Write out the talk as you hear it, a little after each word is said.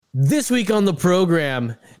This week on the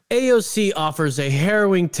program, AOC offers a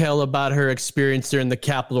harrowing tale about her experience during the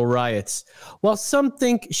Capitol riots. While some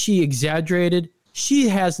think she exaggerated, she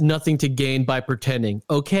has nothing to gain by pretending,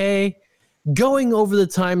 okay? Going over the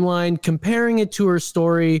timeline, comparing it to her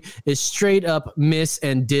story is straight up mis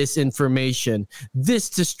and disinformation. This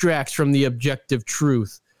distracts from the objective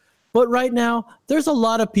truth. But right now, there's a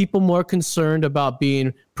lot of people more concerned about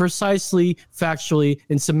being precisely, factually,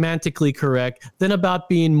 and semantically correct than about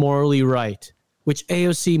being morally right, which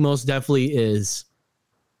AOC most definitely is.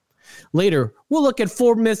 Later, we'll look at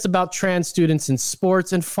 4 myths about trans students in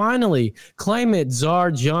sports. And finally, climate czar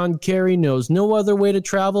John Kerry knows no other way to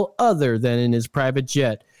travel other than in his private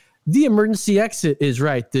jet. The emergency exit is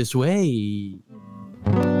right this way.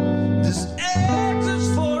 This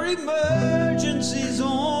exit's for emergencies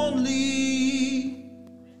only.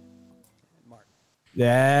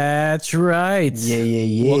 That's right.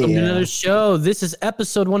 Yeah. Welcome to another show. This is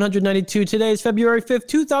episode 192. Today is February 5th,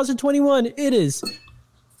 2021. It is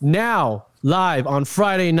now live on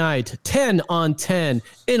Friday night, 10 on 10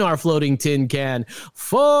 in our floating tin can.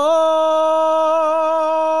 Far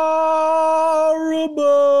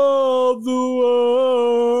above the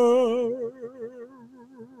world.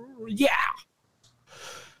 Yeah.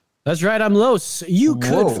 That's right. I'm Los. You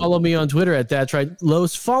could follow me on Twitter at That's Right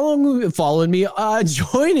Los. Following me,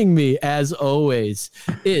 joining me as always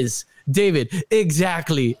is David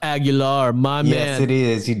exactly Aguilar, my man. Yes, it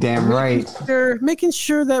is. You damn right. Making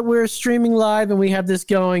sure that we're streaming live and we have this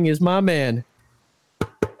going is my man,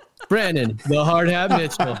 Brandon, the hard hat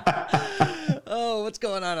Mitchell. Oh, what's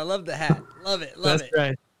going on? I love the hat. Love it. That's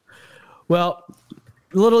right. Well,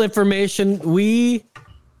 little information. We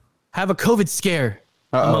have a COVID scare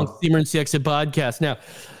amongst the Emergency Exit podcast. Now,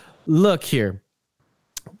 look here.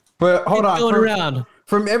 But hold on. Going around.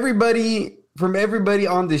 From everybody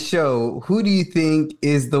on the show, who do you think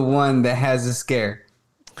is the one that has a scare?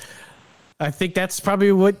 I think that's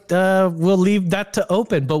probably what we'll leave that to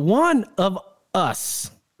open. But one of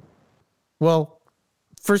us, well,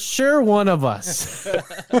 for sure one of us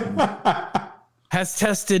has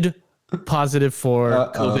tested positive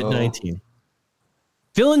for COVID-19.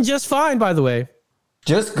 Feeling just fine, by the way.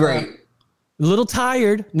 Just great. A little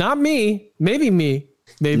tired. Not me. Maybe me.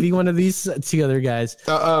 Maybe one of these two other guys.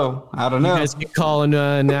 I don't know. You guys can call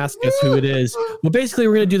and ask us who it is. Well, basically,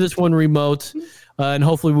 we're going to do this one remote, and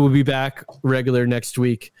hopefully we'll be back regular next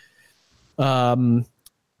week. But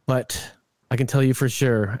I can tell you for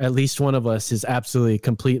sure, at least one of us is absolutely,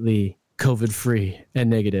 completely COVID-free and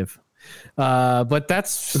negative. But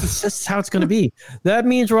that's just how it's going to be. That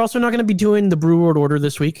means we're also not going to be doing the Brew World Order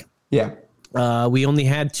this week. Yeah. We only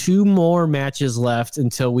had 2 more matches left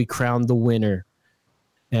until we crowned the winner.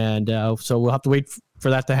 And so we'll have to wait for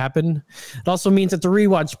that to happen. It also means that the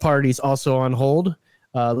rewatch party's also on hold.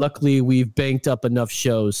 Luckily, we've banked up enough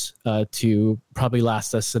shows to probably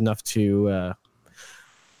last us enough to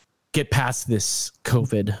get past this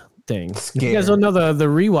COVID thing. If you guys don't know the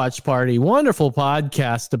rewatch party, wonderful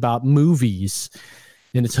podcast about movies.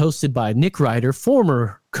 And it's hosted by Nick Ryder,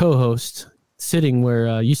 former co-host, sitting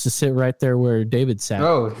where used to sit right there where David sat.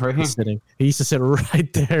 Oh, right here. Sitting. He used to sit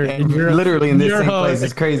right there. Literally in this same place.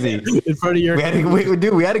 It's crazy. In front of your.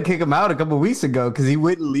 We had to kick him out a couple weeks ago because he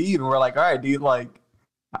wouldn't leave, and we're like, all right, dude, like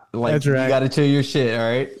That's right. You got to chill your shit,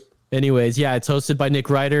 all right. Anyways, yeah, it's hosted by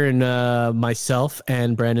Nick Ryder and myself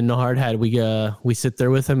and Brandon the Hard Hat. We sit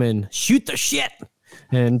there with him and shoot the shit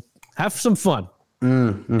and have some fun.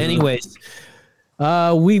 Mm-hmm. Anyways,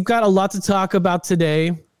 we've got a lot to talk about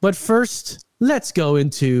today, but first, let's go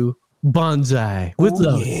into Bonsai with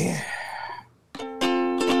Lois. Yeah.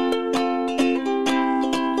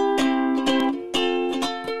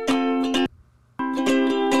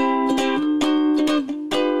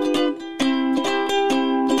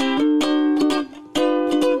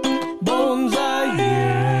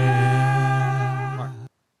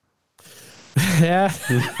 Yeah.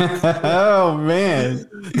 Oh man.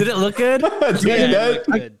 Did it look good?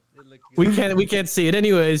 Dude, we can't see it.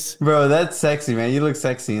 Anyways, bro, that's sexy, man. You look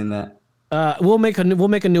sexy in that. We'll make a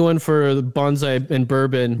new one for the bonsai and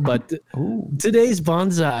bourbon, but today's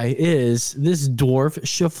bonsai is this dwarf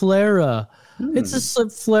Schefflera. It's a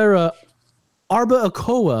Schefflera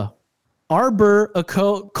arboricola,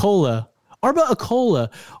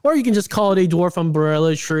 or you can just call it a dwarf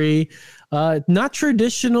umbrella tree. Not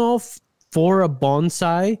traditional for a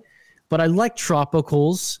bonsai, but I like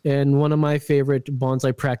tropicals, and one of my favorite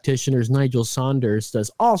bonsai practitioners, Nigel Saunders, does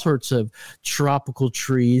all sorts of tropical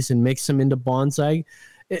trees and makes them into bonsai.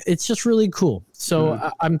 It's just really cool. So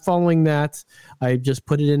I'm following that. I just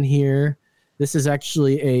put it in here. This is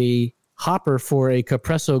actually a hopper for a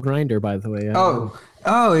Capresso grinder, by the way.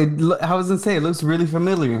 Oh, I was gonna say it looks really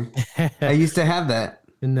familiar. I used to have that.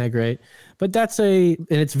 Isn't that great? But and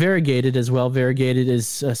it's variegated as well. Variegated is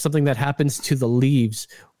something that happens to the leaves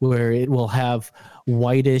where it will have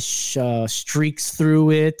whitish streaks through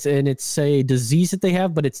it. And it's a disease that they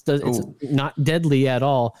have, but it's not deadly at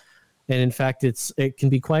all. And in fact, it can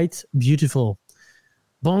be quite beautiful.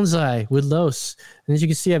 Bonsai with Los. And as you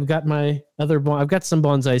can see, I've got I've got some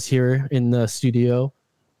bonsais here in the studio.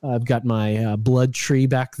 I've got my blood tree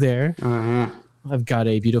back there. I've got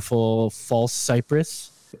a beautiful false cypress.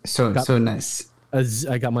 So nice.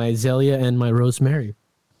 I got my azalea and my rosemary.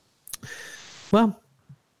 Well,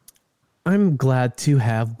 I'm glad to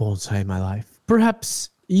have bonsai in my life. Perhaps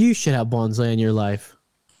you should have bonsai in your life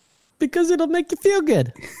because it'll make you feel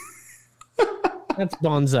good. That's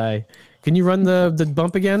bonsai. Can you run the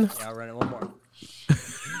bump again? Yeah, I'll run it one more.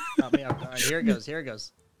 Got me off guard. Here it goes.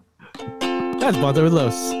 That's bonsai with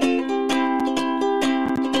Los.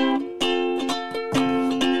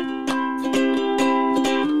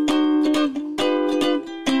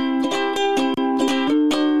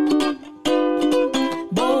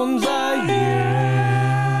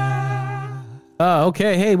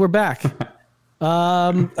 Okay. Hey, we're back.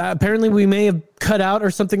 Apparently we may have cut out or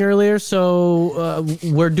something earlier, so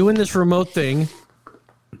we're doing this remote thing.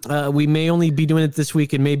 We may only be doing it this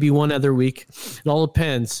week and maybe one other week. It all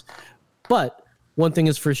depends. But one thing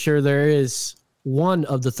is for sure, there is one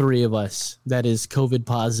of the three of us that is COVID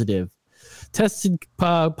positive. Tested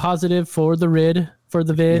positive for the vid.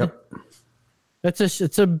 Yep.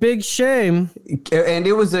 It's a big shame. And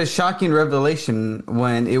it was a shocking revelation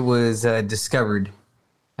when it was discovered.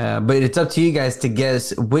 But it's up to you guys to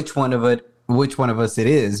guess which one of us it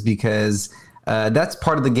is, because that's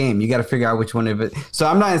part of the game. You got to figure out which one of it. So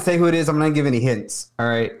I'm not going to say who it is. I'm not going to give any hints. All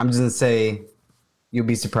right. I'm just going to say you'll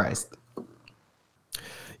be surprised.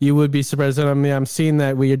 You would be surprised. And I'm seeing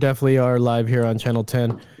that we definitely are live here on Channel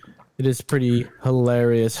 10. It is pretty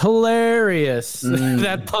hilarious.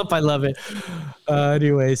 That pump, I love it.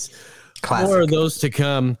 Anyways, classic. More of those to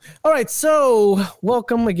come. All right, so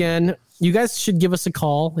welcome again. You guys should give us a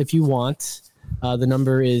call if you want. The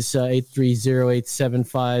number is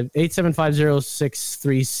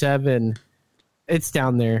 830-875-0637. It's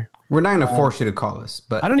down there. We're not going to force you to call us,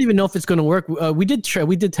 but I don't even know if it's going to work. We did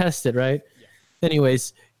test it, right? Yeah.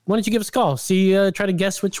 Anyways, why don't you give us a call? Try to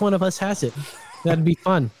guess which one of us has it. That'd be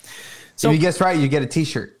fun. So, if you guess right, you get a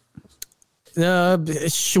T-shirt.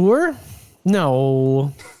 Sure.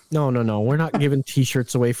 No. We're not giving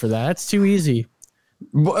T-shirts away for that. It's too easy.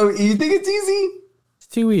 You think it's easy? It's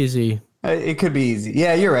too easy. It could be easy.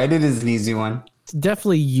 Yeah, you're right. It is an easy one. It's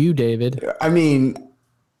definitely you, David. I mean,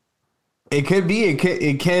 it could be.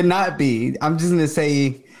 It cannot be. I'm just gonna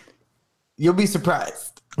say you'll be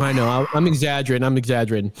surprised. I know. I'm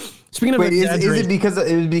exaggerating. Speaking of exaggerating, is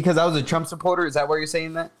it because I was a Trump supporter? Is that why you're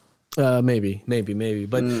saying that? Maybe.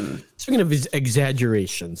 But speaking of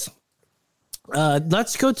exaggerations,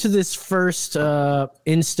 let's go to this first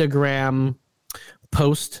Instagram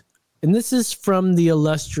post, and this is from the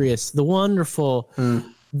illustrious, the wonderful,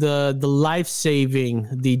 the life-saving,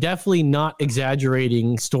 the definitely not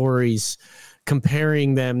exaggerating stories,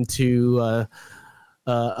 comparing them to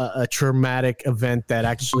a traumatic event that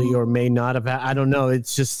actually or may not have. I don't know.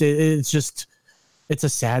 It's a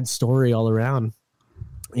sad story all around.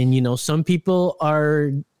 And, some people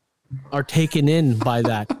are taken in by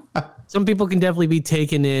that. Some people can definitely be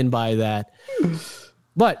taken in by that.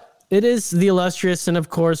 But it is the illustrious, and of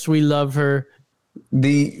course, we love her.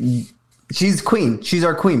 She's queen. She's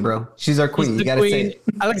our queen, bro. She's our queen. You got to say it.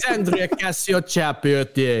 Alexandria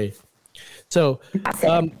Ocasio-Cortez. So,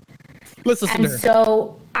 let's listen to her. And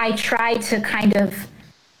so I try to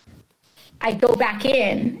I go back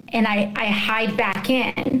in and I hide back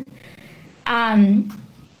in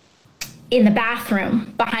the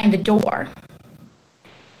bathroom behind the door.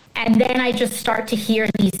 And then I just start to hear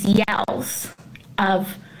these yells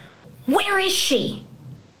of, "Where is she?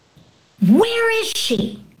 Where is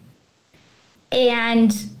she?"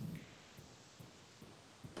 And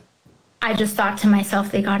I just thought to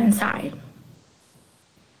myself, they got inside.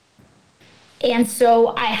 And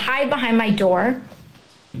so I hide behind my door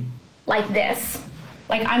like this,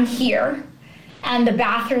 like I'm here, and the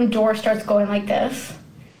bathroom door starts going like this,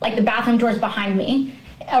 like the bathroom door is behind me,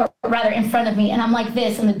 or rather in front of me, and I'm like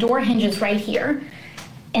this, and the door hinges right here,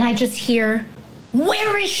 and I just hear,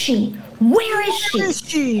 "Where is she? Where is she?" Where is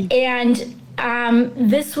she? And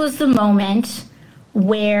this was the moment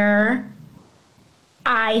where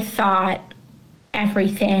I thought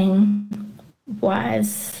everything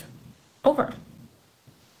was over.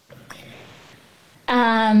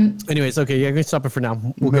 Anyways, okay, yeah, I'm gonna stop it for now.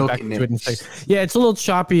 We'll get back Milking to it in a it. second. Yeah, it's a little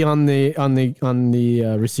choppy on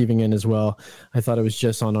the receiving end as well. I thought it was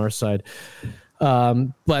just on our side,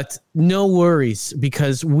 but no worries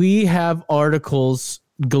because we have articles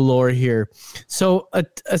galore here. So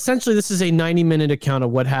essentially, this is a 90-minute account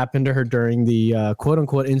of what happened to her during the quote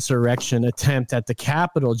unquote insurrection attempt at the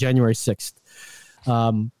Capitol, January 6th.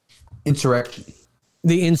 Insurrection.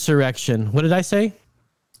 The insurrection. What did I say?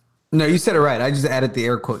 No, you said it right. I just added the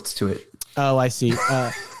air quotes to it. Oh, I see.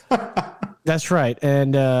 That's right.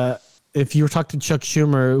 And if you were talking to Chuck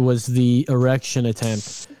Schumer, it was the erection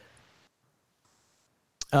attempt.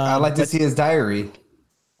 I'd like to see his diary.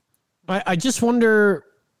 I just wonder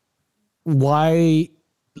why.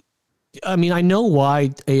 I mean, I know why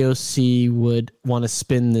AOC would want to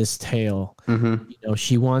spin this tale. Mm-hmm. You know,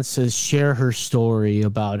 she wants to share her story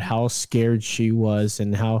about how scared she was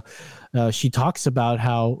and how she talks about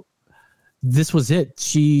how this was it.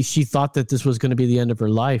 She thought that this was going to be the end of her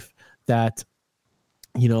life, that,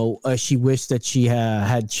 you know, she wished that she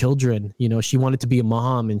had children. You know, she wanted to be a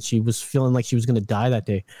mom and she was feeling like she was going to die that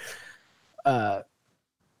day.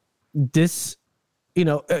 This, you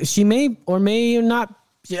know, she may or may not.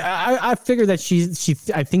 I figure that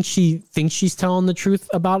I think she thinks she's telling the truth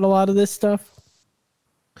about a lot of this stuff.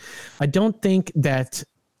 I don't think that.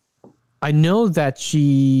 I know that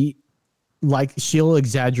she'll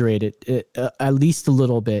exaggerate it at least a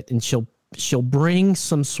little bit, and she'll bring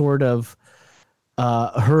some sort of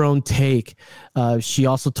her own take. She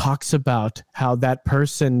also talks about how that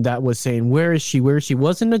person that was saying, where is she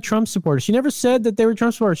wasn't a Trump supporter. She never said that they were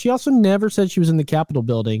Trump supporters. She also never said she was in the Capitol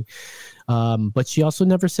building. But she also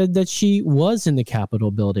never said that she was in the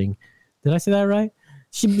Capitol building. Did I say that right?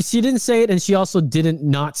 She didn't say it, and she also didn't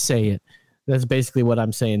not say it. That's basically what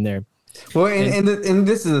I'm saying there. Well, and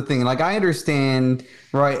this is the thing. Like, I understand,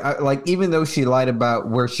 right? Like, even though she lied about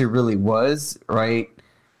where she really was, right?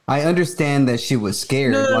 I understand that she was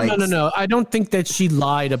scared. No. I don't think that she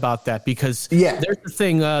lied about that because there's the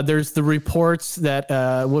thing. There's the reports that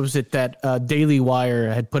what was it that Daily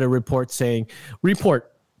Wire had put a report saying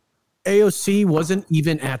AOC wasn't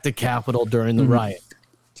even at the Capitol during the riot.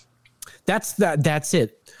 That's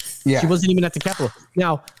it. Yeah. She wasn't even at the Capitol.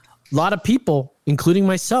 Now, a lot of people, including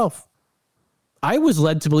myself, I was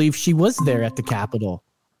led to believe she was there at the Capitol.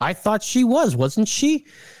 I thought she wasn't she?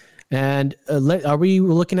 And are we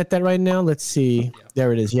looking at that right now? Let's see.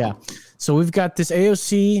 There it is. Yeah. So we've got this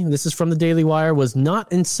AOC. This is from the Daily Wire. Was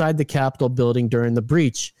not inside the Capitol building during the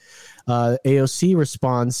breach. AOC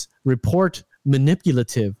responds, report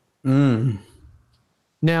manipulative.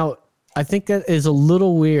 Now, I think that is a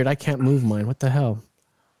little weird. I can't move mine. What the hell?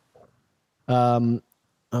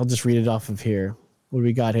 I'll just read it off of here. What do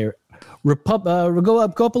we got here? Go up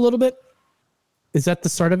a little bit. Is that the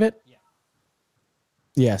start of it? Yeah.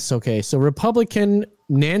 Yes. Okay. So Republican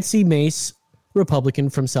Nancy Mace, Republican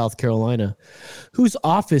from South Carolina, whose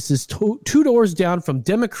office is two doors down from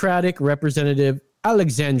Democratic Representative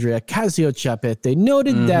Alexandria Ocasio-Cortez,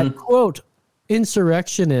 noted that, quote,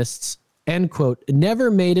 insurrectionists, end quote, never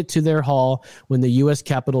made it to their hall when the U.S.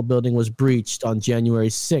 Capitol building was breached on January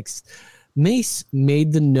 6th. Mace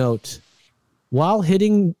made the note while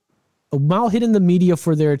hitting the media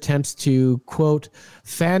for their attempts to, quote,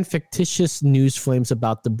 fan fictitious news flames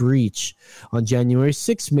about the breach. On January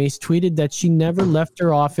 6th, Mace tweeted that she never left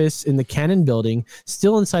her office in the Cannon building,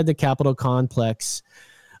 still inside the Capitol complex,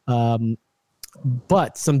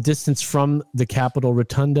 but some distance from the Capitol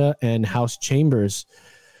Rotunda and House chambers.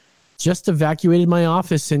 Just evacuated my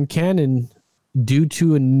office in Cannon due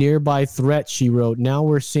to a nearby threat, she wrote. Now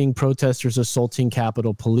we're seeing protesters assaulting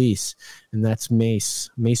Capitol Police. And that's Mace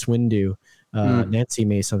Windu. Nancy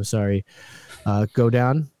Mace, I'm sorry. Go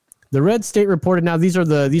down. The Red State reported. Now these are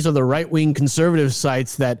the right-wing conservative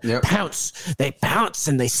sites that pounce. They pounce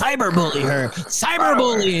and they cyberbully her.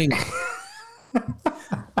 Cyberbullying.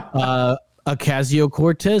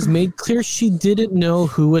 Ocasio-Cortez made clear she didn't know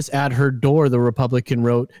who was at her door, the Republican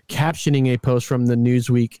wrote, captioning a post from the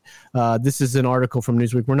Newsweek. This is an article from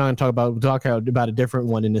Newsweek. We're not going to talk about a different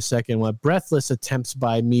one in a second. What breathless attempts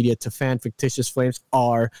by media to fan fictitious flames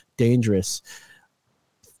are dangerous.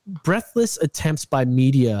 Breathless attempts by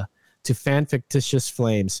media to fan fictitious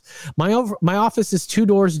flames. My office is two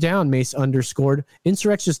doors down, Mace underscored.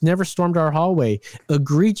 Insurrectionists never stormed our hallway.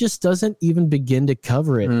 Egregious doesn't even begin to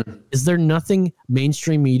cover it. Is there nothing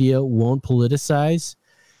mainstream media won't politicize?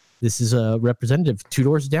 This is a representative. Two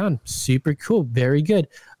doors down. Super cool. Very good.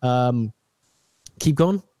 Keep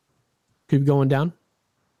going. Keep going down.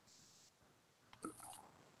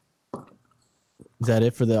 Is that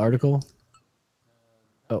it for the article?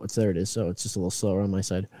 Oh, there it is. So it's just a little slower on my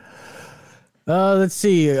side. Let's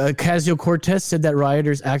see. Ocasio-Cortez said that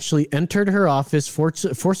rioters actually entered her office,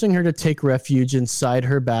 forcing her to take refuge inside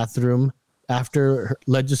her bathroom after her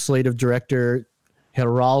legislative director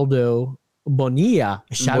Geraldo Bonilla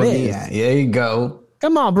Chavez. Bonilla. There you go.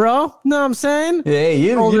 Come on, bro. Know what I'm saying? Hey,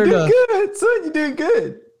 you Told her doing to good, son. You doing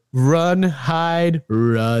good. Run, hide,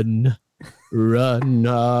 run, run.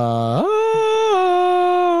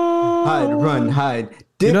 Hide, run, hide.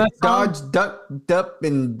 Dip, You know that song? dodge, duck, duck,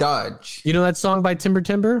 and dodge. You know that song by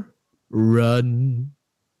Timber? Run.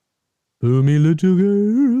 For me, little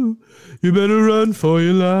girl, you better run for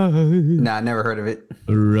your life. Nah, I never heard of it.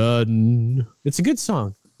 Run. It's a good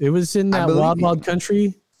song. It was in that believe Wild you. Wild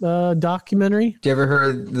Country documentary. Did you ever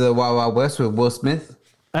heard the Wild Wild West with Will Smith?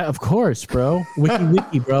 Of course, bro.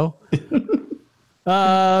 Wiki, bro.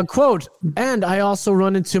 Quote, and I also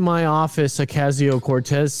run into my office,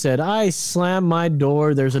 Ocasio-Cortez said. I slam my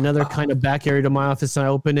door. There's another kind of back area to my office, and I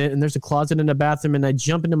open it, and there's a closet in the bathroom, and I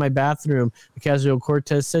jump into my bathroom.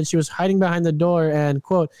 Ocasio-Cortez said she was hiding behind the door, and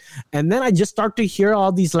quote, and then I just start to hear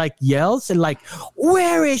all these like yells and like,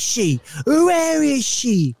 where is she? Where is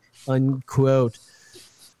she? Unquote.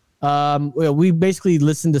 Well, we basically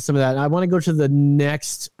listened to some of that. I want to go to the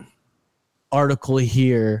next article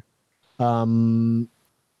here. No,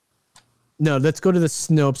 let's go to the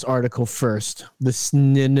Snopes article first. The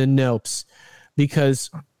Snopes,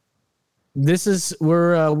 because this is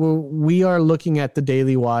we are looking at the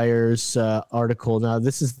Daily Wire's article now.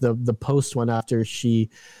 This is the Post one after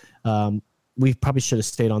she. We probably should have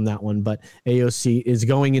stayed on that one, but AOC is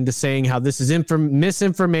going into saying how this is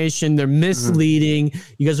misinformation. They're misleading.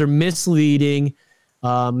 You guys are misleading.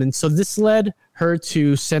 And so this led her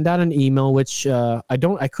to send out an email, which I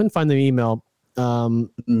couldn't find the email.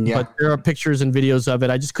 But there are pictures and videos of it.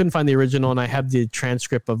 I just couldn't find the original, and I have the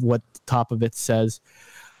transcript of what the top of it says.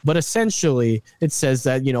 But essentially, it says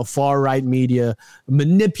that, far right media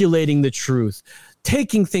manipulating the truth,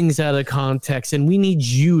 taking things out of context, and we need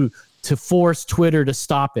you to force Twitter to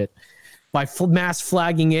stop it by mass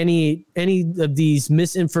flagging any of these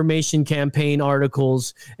misinformation campaign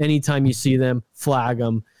articles. Anytime you see them, flag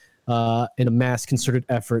them in a mass concerted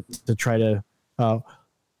effort to try to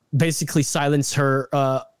basically silence her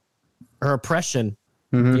oppression,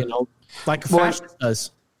 like a fascist does.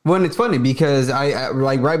 Well, it's funny because I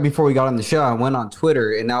like right before we got on the show, I went on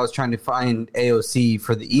Twitter and I was trying to find AOC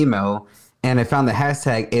for the email, and I found the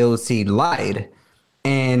hashtag AOC lied.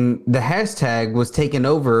 And the hashtag was taken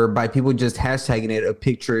over by people just hashtagging it of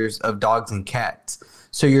pictures of dogs and cats.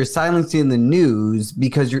 So you're silencing the news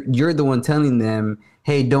because you're the one telling them,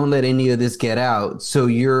 hey, don't let any of this get out. So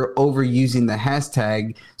you're overusing the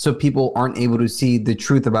hashtag so people aren't able to see the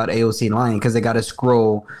truth about AOC lying because they got to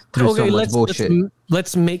scroll through so much bullshit.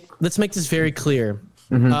 Let's make this very clear.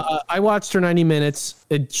 I watched her 90 Minutes.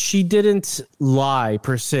 She didn't lie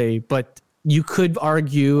per se, but you could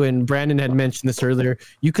argue, and Brandon had mentioned this earlier,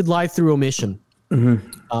 you could lie through omission. And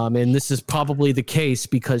this is probably the case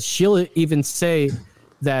because she'll even say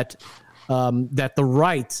that that the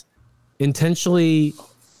right intentionally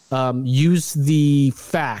used the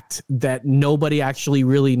fact that nobody actually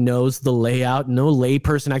really knows the layout. No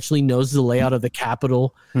layperson actually knows the layout of the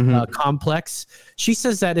Capitol complex. She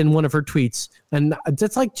says that in one of her tweets, and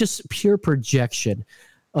that's like just pure projection.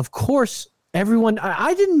 Of course, everyone,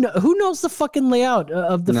 I didn't know. Who knows the fucking layout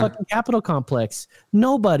of the fucking Capitol complex?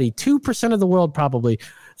 Nobody. 2% of the world probably.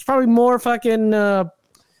 It's probably more fucking one-arm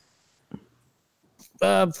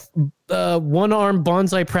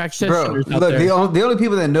bonsai practitioners out there. The only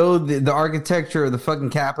people that know the architecture of the fucking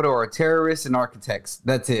Capitol are terrorists and architects.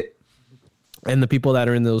 That's it. And the people that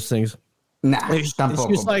are in those things. Nah, it's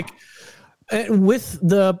just like with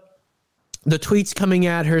the tweets coming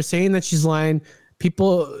at her saying that she's lying.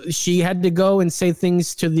 She had to go and say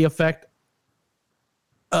things to the effect,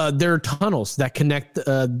 there are tunnels that connect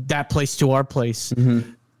that place to our place,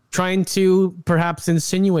 trying to perhaps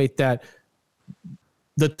insinuate that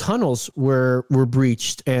the tunnels were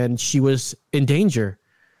breached and she was in danger.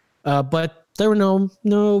 But there were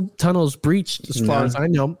no tunnels breached as far as I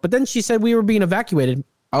know. But then she said we were being evacuated.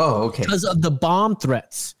 Oh, okay. Because of the bomb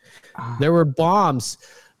threats. There were bombs.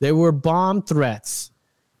 There were bomb threats.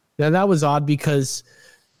 Now, that was odd because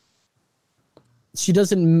she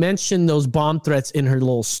doesn't mention those bomb threats in her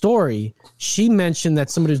little story. She mentioned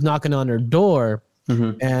that somebody was knocking on her door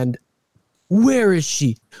and where is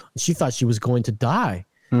she? She thought she was going to die.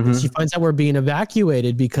 And she finds out we're being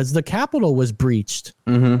evacuated because the Capitol was breached.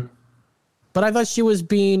 But I thought she was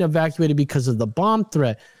being evacuated because of the bomb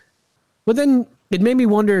threat. But then it made me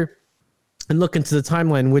wonder and look into the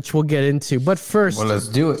timeline, which we'll get into. But first... Well, let's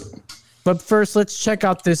do it. But first, let's check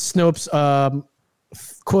out this Snopes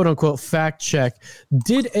quote unquote fact check.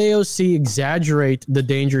 Did AOC exaggerate the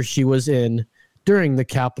danger she was in during the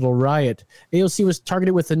Capitol riot? AOC was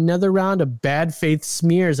targeted with another round of bad faith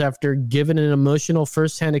smears after giving an emotional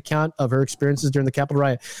firsthand account of her experiences during the Capitol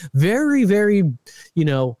riot. Very, very,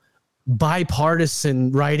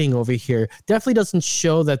 bipartisan writing over here. Definitely doesn't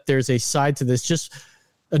show that there's a side to this. Just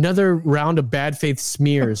another round of bad faith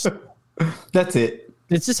smears. That's it.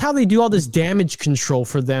 It's just how they do all this damage control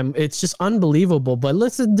for them. It's just unbelievable. But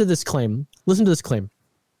listen to this claim.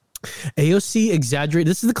 AOC exaggerated.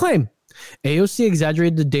 This is the claim. AOC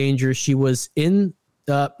exaggerated the danger she was in.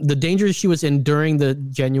 The danger she was in during the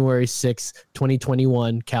January 6,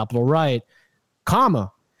 2021 Capitol riot,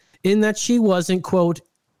 in that she wasn't, quote,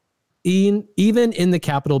 even in the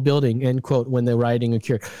Capitol building, end quote, when the rioting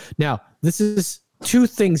occurred. Now, this is two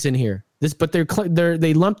things in here.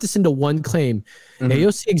 They lumped this into one claim.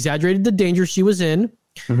 AOC exaggerated the danger she was in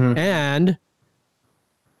and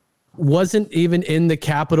wasn't even in the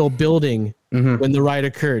Capitol building when the riot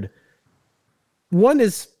occurred. One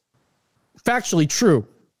is factually true.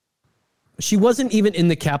 She wasn't even in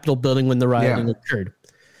the Capitol building when the rioting occurred.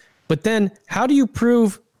 But then how do you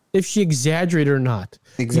prove if she exaggerated or not?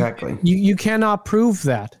 Exactly. You cannot prove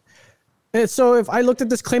that. And so if I looked at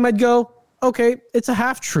this claim, I'd go, okay, it's a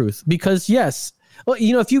half truth because yes. Well,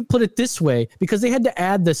 if you put it this way, because they had to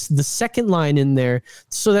add the second line in there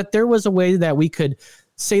so that there was a way that we could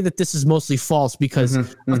say that this is mostly false because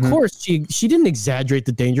of course she didn't exaggerate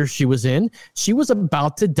the danger she was in. She was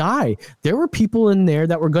about to die. There were people in there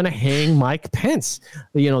that were going to hang Mike Pence.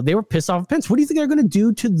 They were pissed off Pence. What do you think they're going to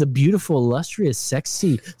do to the beautiful, illustrious,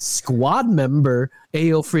 sexy squad member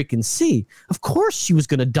AO freaking C? Of course she was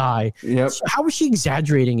going to die. Yep. So how was she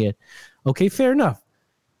exaggerating it? Okay, fair enough.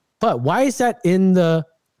 But why is that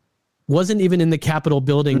wasn't even in the Capitol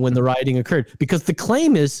building when the rioting occurred? Because the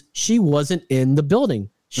claim is she wasn't in the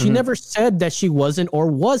building. She never said that she wasn't or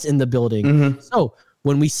was in the building. So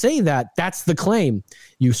when we say that, that's the claim.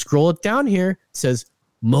 You scroll it down here, it says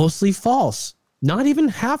mostly false. Not even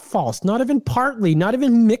half false, not even partly, not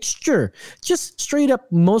even mixture. Just straight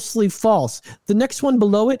up mostly false. The next one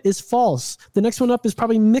below it is false. The next one up is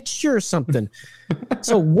probably mixture or something.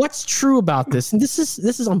 So what's true about this? And this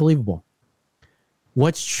is unbelievable.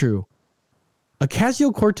 What's true?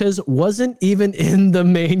 Ocasio-Cortez wasn't even in the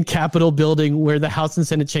main Capitol building where the House and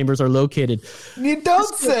Senate chambers are located. You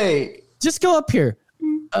don't say. Just go up here.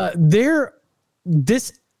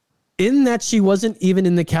 In that she wasn't even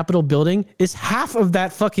in the Capitol building is half of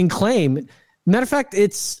that fucking claim. Matter of fact,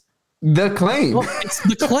 it's the claim. Well, it's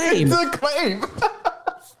the claim. It's the claim.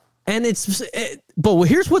 And but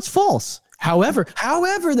here's what's false. However,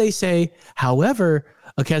 they say,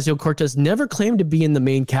 Ocasio-Cortez never claimed to be in the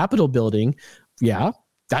main Capitol building. Yeah,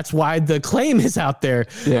 that's why the claim is out there.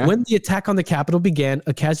 Yeah. When the attack on the Capitol began,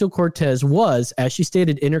 Ocasio-Cortez was, as she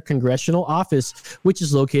stated, in her congressional office, which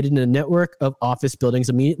is located in a network of office buildings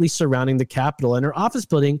immediately surrounding the Capitol. And her office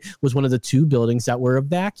building was one of the two buildings that were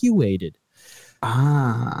evacuated.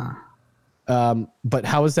 But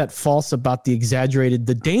how is that false about the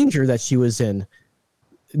danger that she was in?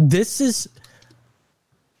 This is,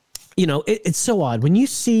 it's so odd. When you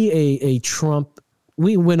see a Trump,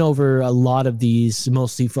 we went over a lot of these,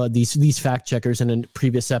 mostly for these fact checkers in a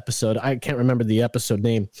previous episode. I can't remember the episode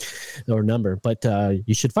name or number, but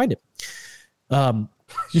you should find it. You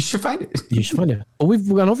should find it. You should find it. But we've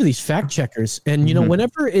gone over these fact checkers, and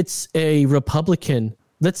whenever it's a Republican,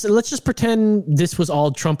 let's just pretend this was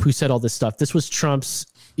all Trump who said all this stuff. This was Trump's.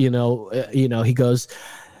 He goes,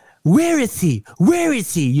 "Where is he? Where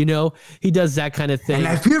is he?" He does that kind of thing. And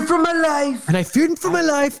I feared for my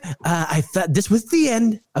life. I thought this was the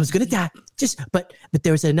end. I was going to die. But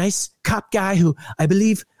there was a nice cop guy who I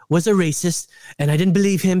believe was a racist. And I didn't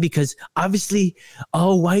believe him because obviously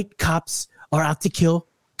all white cops are out to kill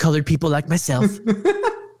colored people like myself.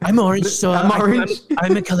 I'm orange, so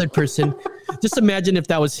I'm a colored person. Just imagine if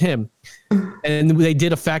that was him. And they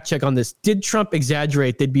did a fact check on this. Did Trump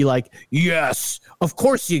exaggerate? They'd be like, yes, of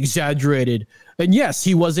course he exaggerated. And yes,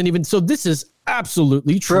 he wasn't even. So this is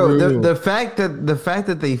absolutely true. Bro, the fact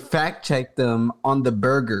that they fact checked them on the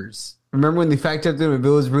burgers. Remember when they fact checked them if it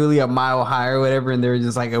was really a mile high or whatever, and they were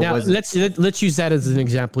just like, it wasn't. Let's use that as an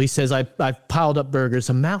example. He says, I piled up burgers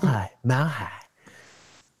a mile high.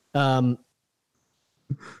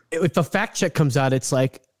 If a fact check comes out, it's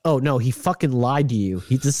like, oh no, he fucking lied to you.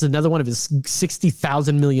 This is another one of his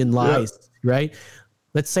 60,000 million lies, right?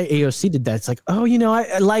 Let's say AOC did that. It's like, oh,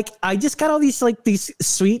 I just got all these these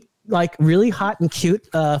sweet like really hot and cute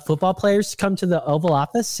football players to come to the Oval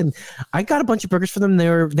Office, and I got a bunch of burgers for them. They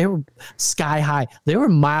were sky high. They were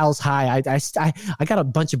miles high. I got a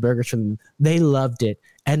bunch of burgers from them. They loved it,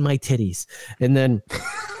 and my titties. And then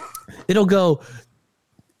it'll go,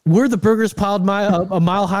 were the burgers piled a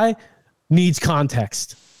mile high? Needs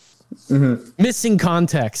context. Missing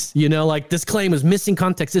context, like this claim is missing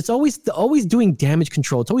context. It's always doing damage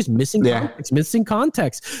control. It's always missing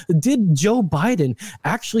context. Did Joe Biden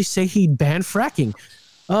actually say he'd ban fracking?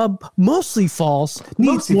 Mostly false.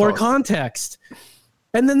 Needs more context.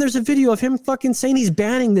 And then there's a video of him fucking saying he's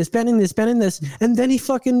banning this, and then he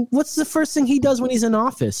fucking, what's the first thing he does when he's in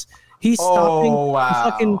office? He's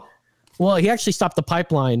stopping he actually stopped the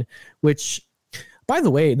pipeline, which, by the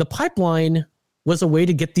way, the pipeline was a way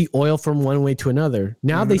to get the oil from one way to another.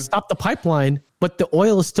 Now they stopped the pipeline, but the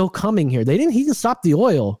oil is still coming here. He didn't stop the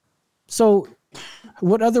oil. So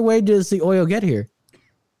what other way does the oil get here?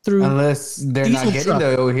 Unless they're not getting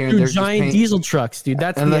the oil here. Through giant diesel trucks, dude.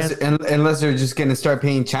 That's unless they're just going to start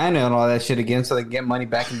paying China and all that shit again so they can get money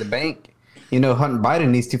back in the bank. Hunter Biden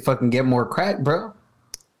needs to fucking get more crack, bro.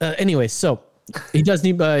 Anyway, so he does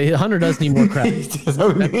need, Hunter does need more crack. That's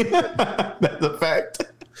a fact.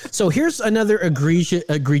 So here's another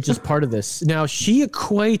egregious part of this. Now, she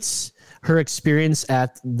equates her experience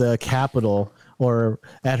at the Capitol or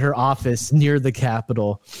at her office near the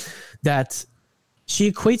Capitol, that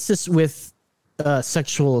she equates this with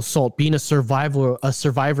sexual assault, being a survivor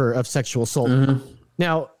of sexual assault.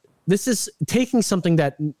 Now, this is taking something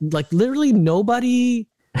that like literally nobody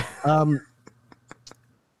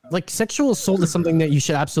like sexual assault is something that you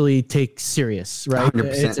should absolutely take serious, right?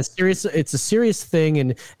 100%. It's a serious thing,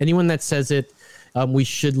 and anyone that says it, we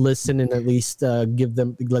should listen and at least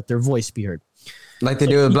let their voice be heard. Like they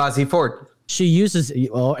do with Blasey Ford. She uses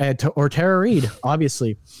or Tara Reid,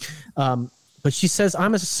 obviously, but she says,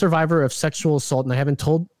 "I'm a survivor of sexual assault, and I haven't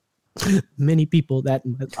told many people that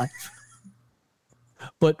in my life.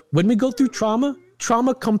 But when we go through trauma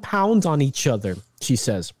compounds on each other," she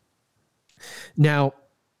says. Now.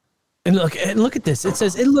 And look at this. It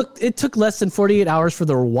says it took less than 48 hours for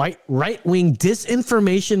the right-wing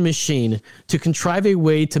disinformation machine to contrive a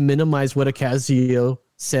way to minimize what Ocasio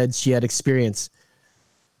said she had experienced.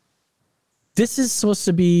 This is supposed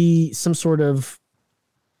to be some sort of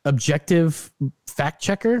objective fact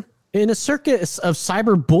checker. In a circus of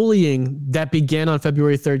cyberbullying that began on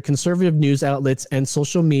February 3rd, conservative news outlets and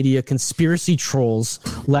social media conspiracy trolls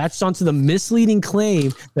latched onto the misleading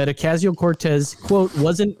claim that Ocasio-Cortez, quote,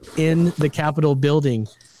 wasn't in the Capitol building.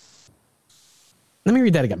 Let me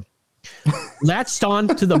read that again. Latched on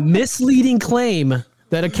to the misleading claim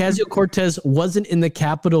that Ocasio-Cortez wasn't in the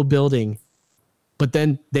Capitol building. But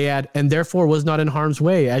then they add, and therefore was not in harm's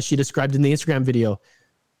way, as she described in the Instagram video.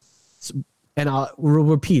 And I'll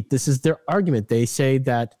repeat, this is their argument. They say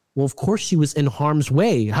that, well, of course she was in harm's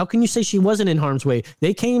way. How can you say she wasn't in harm's way?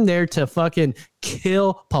 They came there to fucking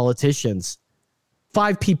kill politicians.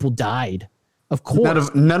 5 people died. Of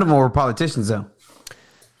course. None of them were politicians, though.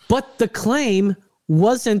 But the claim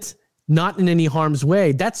wasn't not in any harm's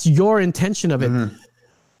way. That's your intention of it.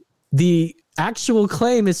 The actual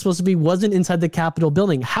claim is supposed to be wasn't inside the Capitol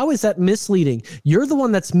building. How is that misleading? You're the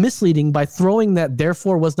one that's misleading by throwing that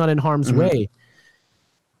therefore was not in harm's way.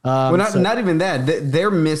 Not even that.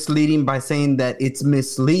 They're misleading by saying that it's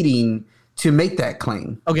misleading to make that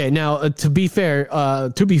claim. Okay, now to be fair,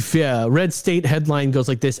 Red State headline goes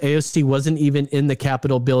like this: AOC wasn't even in the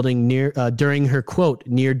Capitol building during her quote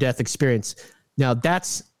near-death experience. Now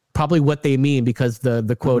that's probably what they mean, because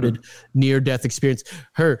the quoted near-death experience,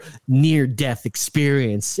 her near-death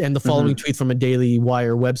experience, and the following tweet from a Daily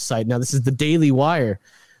Wire website. Now, this is the Daily Wire.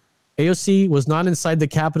 AOC was not inside the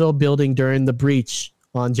Capitol building during the breach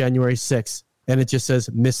on January 6th, and it just says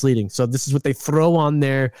misleading. So this is what they throw on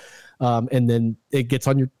there, and then it gets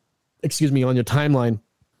on your timeline.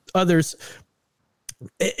 Others,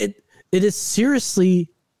 it is seriously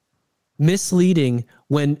misleading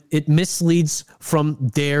when it misleads from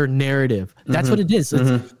their narrative. That's what it is.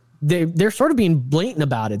 They're sort of being blatant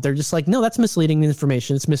about it. They're just like, no, that's misleading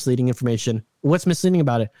information. It's misleading information. What's misleading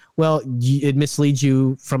about it? Well, it misleads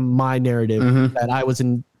you from my narrative that I was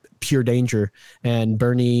in pure danger and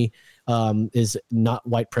Bernie is not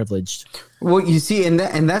white privileged. Well, you see, and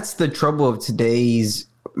that's the trouble of today's,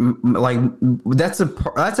 like, that's a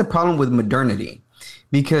problem with modernity.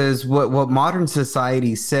 Because what modern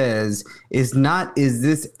society says is not, is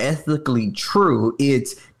this ethically true?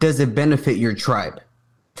 It's, does it benefit your tribe?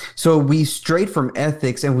 So we strayed from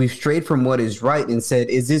ethics and we've strayed from what is right and said,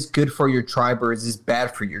 is this good for your tribe or is this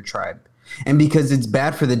bad for your tribe? And because it's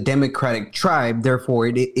bad for the Democratic tribe, therefore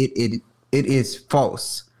it is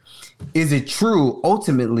false. is it true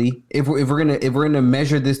ultimately? If we're gonna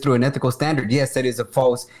measure this through an ethical standard, yes, that is a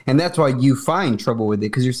false, and that's why you find trouble with it,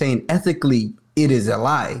 because you're saying ethically it is a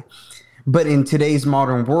lie. But in today's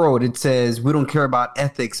modern world, it says we don't care about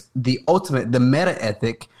ethics, the ultimate, the meta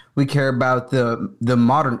ethic. We care about the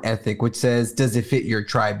modern ethic, which says, does it fit your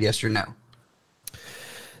tribe? Yes or no?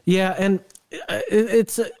 Yeah, and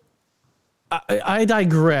it's. I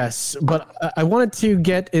digress, but I wanted to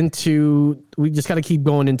get into. We just got to keep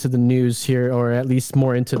going into the news here, or at least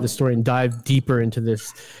more into the story, and dive deeper into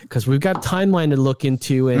this, because we've got timeline to look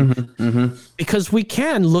into, and because we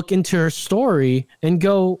can look into her story and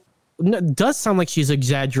go. It does sound like she's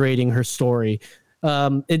exaggerating her story.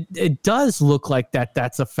 It does look like that.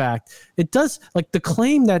 That's a fact. It does, like the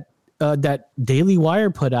claim that that Daily Wire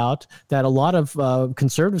put out, that a lot of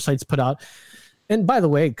conservative sites put out. And by the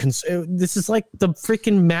way, this is like the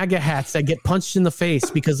freaking MAGA hats that get punched in the face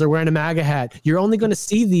because they're wearing a MAGA hat. You're only going to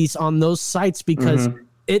see these on those sites because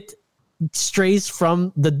it strays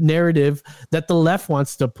from the narrative that the left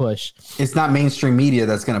wants to push. It's not mainstream media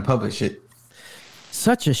that's going to publish it.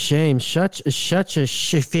 Such a shame. Such a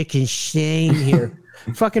freaking shame here.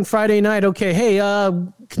 Fucking Friday night. Okay, hey,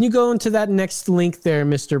 can you go into that next link there,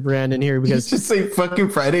 Mr. Brandon, here? Because you just say fucking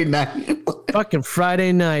Friday night. Fucking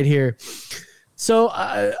Friday night here. So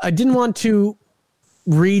I didn't want to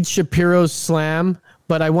read Shapiro's slam,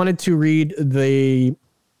 but I wanted to read the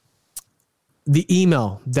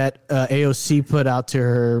email that AOC put out to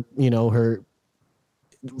her, her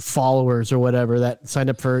followers or whatever that signed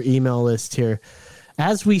up for her email list here.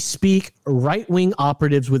 As we speak, right-wing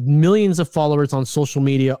operatives with millions of followers on social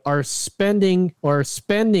media are spending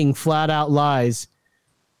flat-out lies.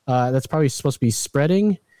 That's probably supposed to be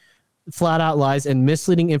spreading flat-out lies and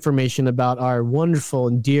misleading information about our wonderful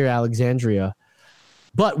and dear Alexandria.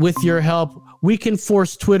 But with your help, we can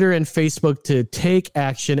force Twitter and Facebook to take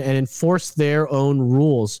action and enforce their own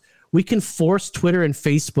rules. We can force Twitter and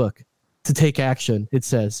Facebook to take action, it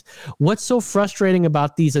says. What's so frustrating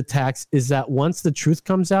about these attacks is that once the truth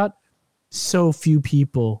comes out, so few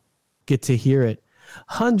people get to hear it.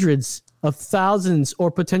 Hundreds of thousands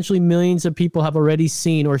or potentially millions of people have already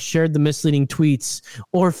seen or shared the misleading tweets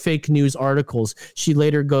or fake news articles. She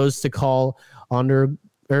later goes to call on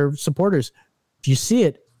her supporters. If you see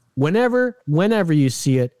it, whenever you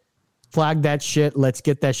see it, flag that shit. Let's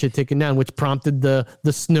get that shit taken down, which prompted the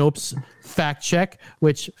Snopes fact check,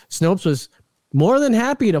 which Snopes was more than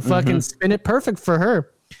happy to fucking spin it perfect for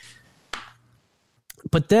her.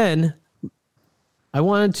 But then I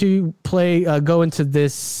wanted to go into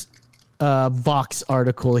this Vox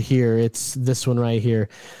article here. It's this one right here.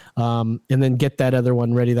 And then get that other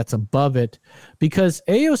one ready that's above it, because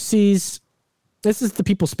AOC's, this is the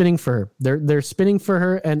people spinning for her. They're spinning for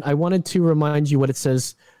her. And I wanted to remind you what it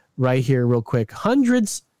says right here real quick.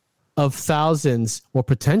 Hundreds of thousands or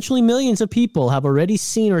potentially millions of people have already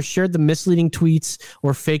seen or shared the misleading tweets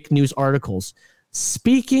or fake news articles.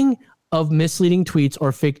 Speaking of misleading tweets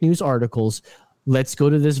or fake news articles, let's go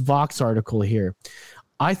to this Vox article here.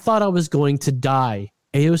 I thought I was going to die.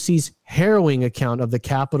 AOC's harrowing account of the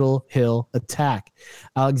Capitol Hill attack.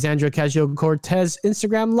 Alexandria Ocasio-Cortez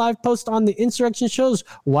Instagram live post on the insurrection shows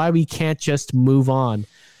why we can't just move on.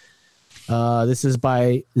 This is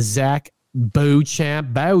by Zach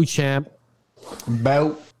Beauchamp.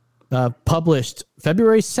 Published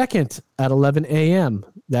February 2nd at 11 a.m.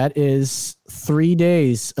 That is 3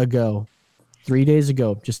 days ago. 3 days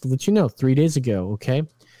ago. Just to let you know, 3 days ago. Okay.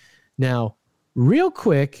 Now, real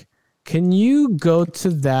quick, can you go to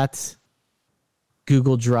that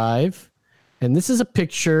Google Drive? And this is a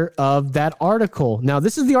picture of that article. Now,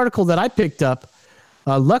 this is the article that I picked up.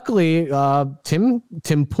 Luckily,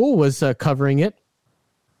 Tim Pool was covering it.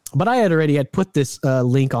 But I had already put this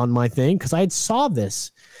link on my thing because I had saw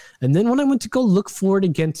this. And then when I went to go look for it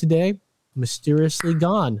again today, mysteriously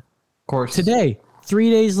gone. Of course. Today, 3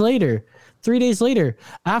 days later. 3 days later,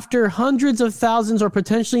 after hundreds of thousands or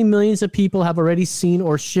potentially millions of people have already seen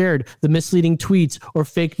or shared the misleading tweets or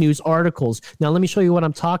fake news articles. Now, let me show you what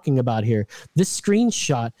I'm talking about here. This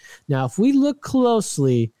screenshot. Now, if we look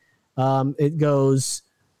closely, it goes,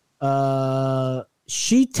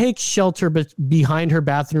 she takes shelter behind her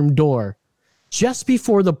bathroom door just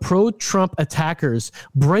before the pro-Trump attackers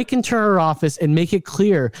break into her office and make it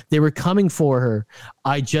clear they were coming for her.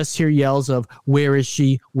 I just hear yells of, "Where is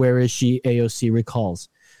she? Where is she?" AOC recalls.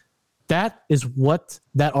 That is what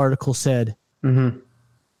that article said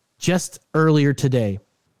just earlier today.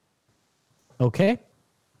 Okay?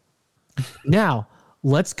 Now,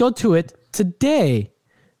 let's go to it today.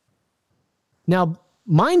 Now,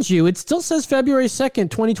 mind you, it still says February 2nd,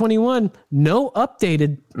 2021. No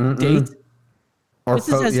updated date. Or this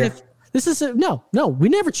is as if This is no, we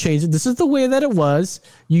never changed it. This is the way that it was.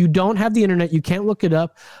 You don't have the internet. You can't look it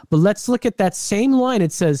up. But let's look at that same line.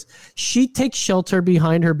 It says, she takes shelter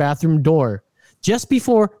behind her bathroom door. Just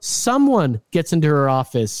before someone gets into her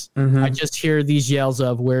office, I just hear these yells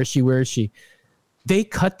of, where is she? Where is she? They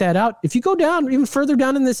cut that out. If you go down, even further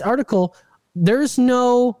down in this article, there's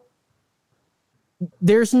no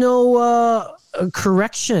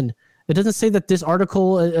correction. It doesn't say that this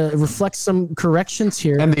article reflects some corrections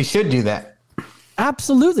here. And they should do that.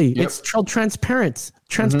 Absolutely. Yep. It's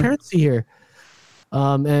transparency here.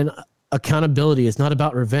 And accountability is not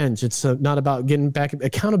about revenge. It's not about getting back.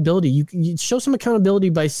 Accountability. You show some accountability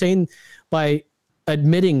by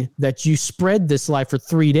admitting that you spread this lie for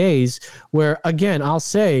 3 days, where, again, I'll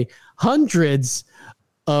say hundreds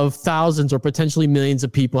of thousands or potentially millions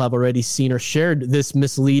of people have already seen or shared this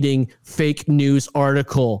misleading fake news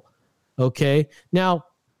article. Okay. Now,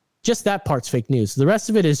 just that part's fake news. The rest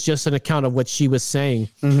of it is just an account of what she was saying.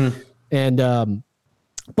 And,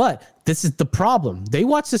 but this is the problem. They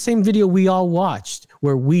watched the same video we all watched,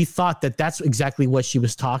 where we thought that that's exactly what she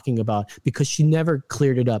was talking about, because she never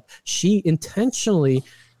cleared it up. She intentionally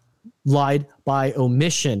lied by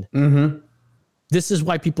omission. This is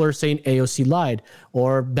why people are saying AOC lied,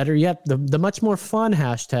 or better yet, the much more fun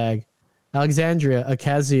hashtag, Alexandria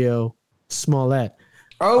Ocasio-Smollett.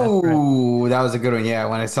 Oh, that was a good one. Yeah,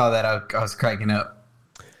 when I saw that, I was cracking up.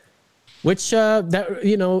 Which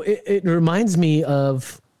it reminds me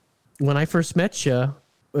of when I first met you.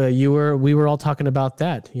 We were all talking about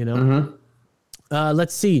that.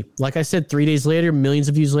 Let's see. Like I said, 3 days later, millions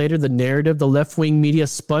of views later, the narrative the left-wing media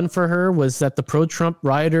spun for her was that the pro-Trump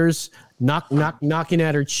rioters knocking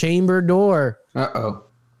at her chamber door. Uh-oh.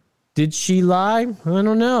 Did she lie? I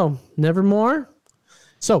don't know. Nevermore.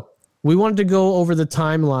 So we wanted to go over the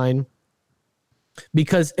timeline,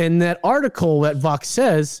 because in that article that Vox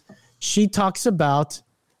says, she talks about,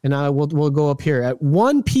 and we'll go up here at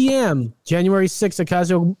 1 p.m. January 6th.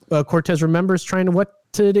 Ocasio-Cortez remembers trying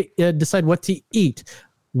to decide what to eat.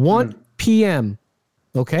 1 p.m.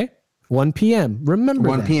 Okay, 1 p.m. Remember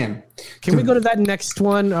 1 that. p.m. Can we go to that next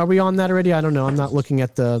one? Are we on that already? I don't know. I'm not looking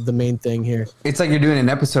at the main thing here. It's like you're doing an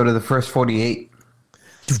episode of the first 48.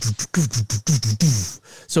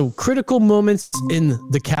 So critical moments in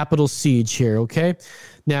the Capitol siege here. Okay,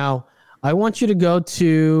 now I want you to go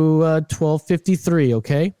to 1253.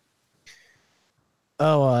 Okay.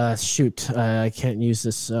 Oh shoot! I can't use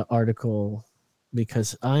this article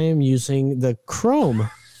because I am using the Chrome.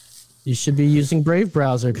 You should be using Brave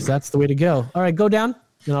browser, because that's the way to go. All right, go down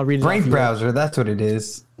and I'll read it. Brave browser, that's what it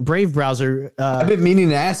is. Brave browser. I've been meaning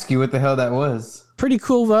to ask you what the hell that was. Pretty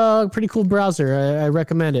cool browser. I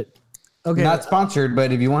recommend it. Okay. Not sponsored,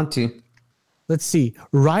 but if you want to. Let's see.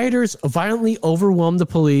 Rioters violently overwhelm the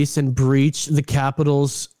police and breach the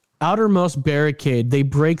Capitol's outermost barricade. They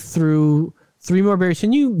break through 3 more barriers.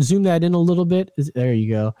 Can you zoom that in a little bit? There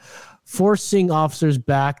you go. Forcing officers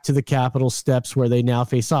back to the Capitol steps, where they now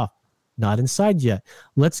face off. Not inside yet.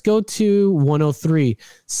 Let's go to 103.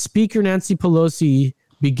 Speaker Nancy Pelosi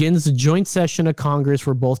begins a joint session of Congress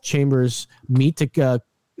where both chambers meet to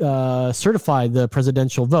certify the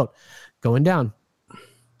presidential vote. Going down.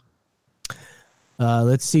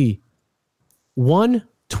 Let's see.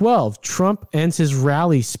 112. Trump ends his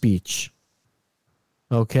rally speech.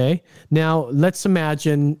 Okay. Now, let's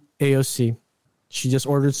imagine AOC. She just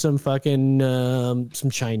ordered some fucking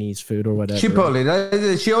some Chinese food or whatever.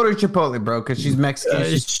 Chipotle. She ordered Chipotle, bro, because she's Mexican.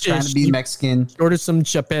 She's trying to be Mexican. She ordered some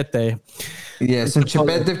chapete. Yeah, some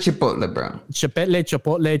Chipotle, bro.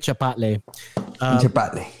 Chipotle.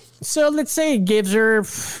 Chipotle. So let's say it gives her,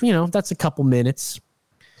 that's a couple minutes.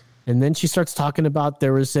 And then she starts talking about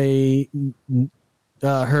there was her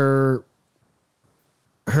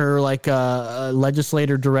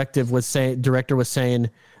legislator director was saying,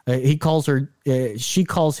 he calls her, she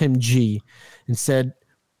calls him G, and said,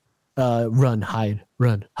 run, hide,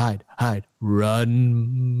 run,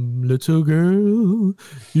 little girl,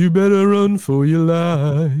 you better run for your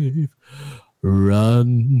life,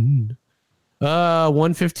 run.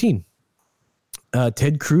 115.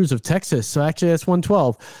 Ted Cruz of Texas. So actually that's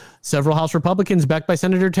 112. Several House Republicans backed by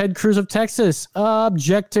Senator Ted Cruz of Texas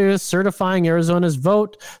object to certifying Arizona's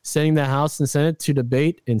vote, sending the House and Senate to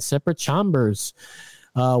debate in separate chambers.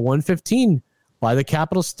 115. By the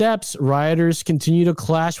Capitol steps, rioters continue to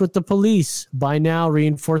clash with the police. By now,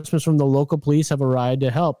 reinforcements from the local police have arrived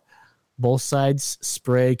to help. Both sides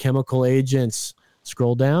spray chemical agents.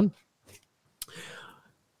 Scroll down.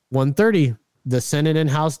 130. The Senate and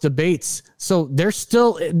House debates. So they're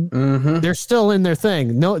still they're still in their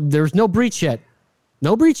thing. No, there's no breach yet.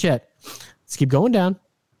 Let's keep going down.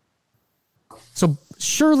 So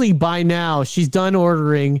surely by now she's done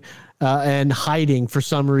ordering and hiding for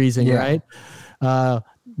some reason, right?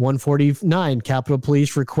 149, Capitol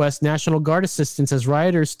Police request National Guard assistance as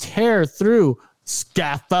rioters tear through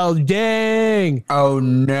scaffolding. Oh,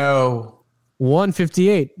 no.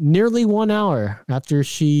 158, nearly 1 hour after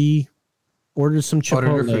she orders some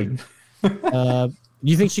Chipotle.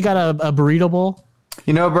 You think she got a burrito bowl?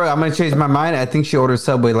 You know, bro, I'm going to change my mind. I think she ordered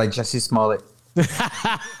Subway like Jussie Smollett.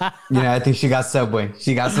 I think she got Subway.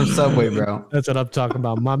 She got some Subway, bro. That's what I'm talking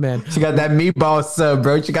about, my man. She got that meatball sub,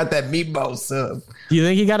 bro. She got that meatball sub. Do you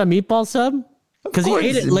think he got a meatball sub? Because he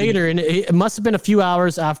ate it later, and it must have been a few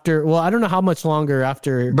hours after. Well, I don't know how much longer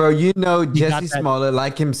after. Bro, you know Jussie Smollett,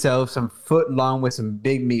 like himself, some foot long with some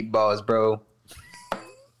big meatballs, bro.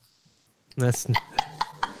 That's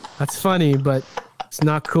funny, but it's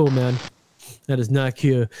not cool, man. That is not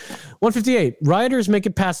cute. 158. Rioters make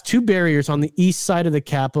it past 2 barriers on the east side of the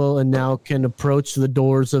Capitol and now can approach the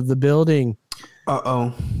doors of the building.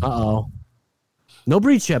 Uh-oh. No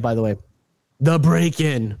breach yet, by the way. The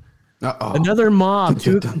break-in. Uh-oh. Another mob,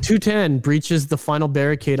 210, breaches the final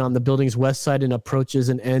barricade on the building's west side and approaches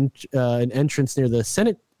an entrance near the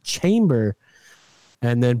Senate chamber.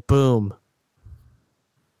 And then, boom.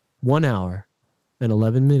 1 hour and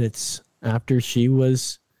 11 minutes after she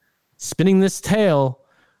was spinning this tale.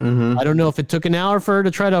 I don't know if it took an hour for her to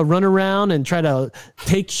try to run around and try to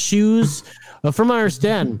take shoes. From what I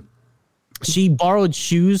understand, she borrowed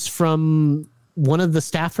shoes from one of the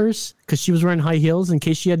staffers because she was wearing high heels in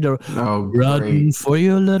case she had to run for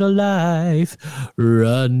your little life.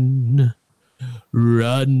 Run.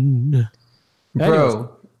 Bro, Anyways.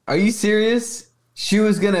 are you serious? She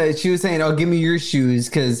was saying, "Oh, give me your shoes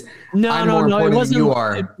because I'm more important than you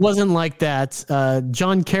are." It wasn't like that.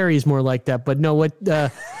 John Kerry's more like that. But no, what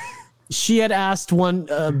she had asked one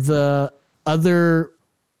of the other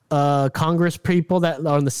Congress people that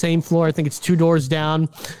are on the same floor. I think it's 2 doors down.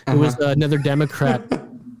 It was another Democrat.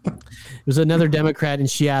 And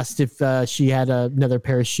she asked if she had another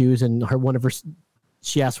pair of shoes, and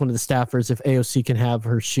she asked one of the staffers if AOC can have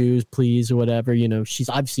her shoes, please, or whatever. You know, she's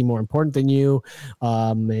obviously more important than you,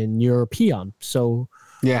 and you're a peon. So,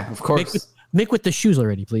 yeah, of course. Make with the shoes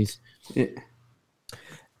already, please. Yeah.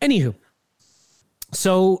 Anywho,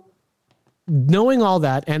 so knowing all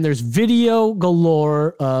that, and there's video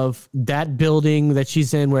galore of that building that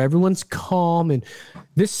she's in where everyone's calm, and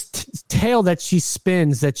this tale that she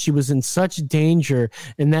spins that she was in such danger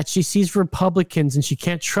and that she sees Republicans and she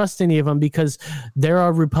can't trust any of them because there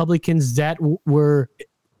are Republicans that were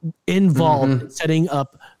involved in setting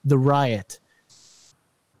up the riot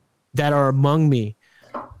that are among me.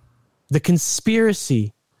 The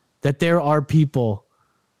conspiracy that there are people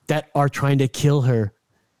that are trying to kill her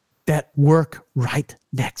that work right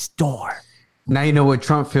next door. Now you know what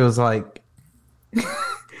Trump feels like.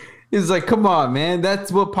 It's like, come on, man.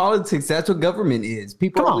 That's what politics. That's what government is.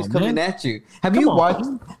 People are always coming at you. Have you watched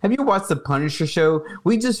the Punisher show?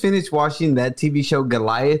 We just finished watching that TV show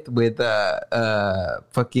Goliath with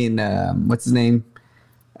fucking what's his name?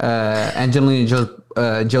 Angelina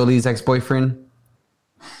Jolie's ex-boyfriend.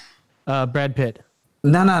 Brad Pitt.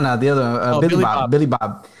 No, the other Billy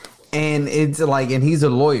Bob. And it's like, and he's a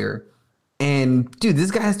lawyer. And dude, this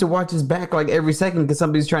guy has to watch his back like every second because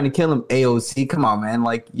somebody's trying to kill him. AOC, come on, man.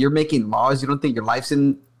 Like, you're making laws. You don't think your life's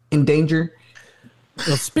in danger?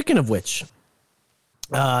 Well, speaking of which,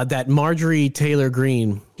 that Marjorie Taylor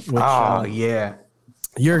Greene. Which, yeah.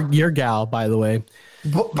 Your gal, by the way.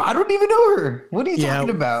 But I don't even know her. What are you talking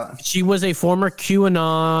about? She was a former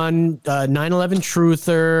QAnon, 9/11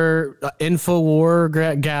 truther,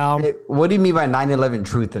 InfoWar gal. Hey, what do you mean by 9/11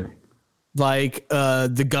 truther? Like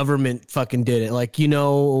the government fucking did it. Like, you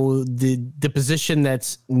know, the position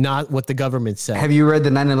that's not what the government said. Have you read the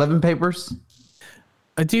 9/11 papers?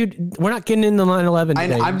 Dude, we're not getting into 9/11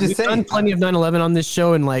 today. I'm just saying. We've done plenty of 9/11 on this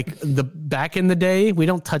show, and like the back in the day, we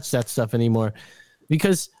don't touch that stuff anymore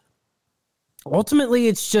because ultimately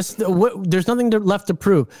it's just there's nothing left to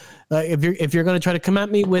prove. If you're going to try to come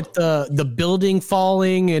at me with the building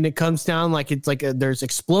falling and it comes down like it's like there's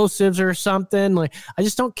explosives or something, like I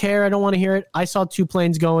just don't care. I don't want to hear it. I saw 2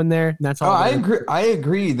 planes go in there. And that's all. I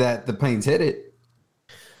agree that the planes hit it.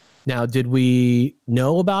 Now, did we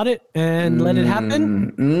know about it and let it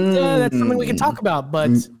happen? Yeah, that's something we can talk about.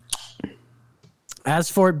 But as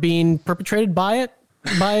for it being perpetrated by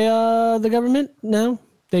the government, no.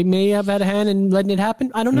 They may have had a hand in letting it happen.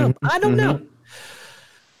 I don't know.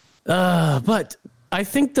 But I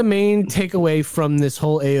think the main takeaway from this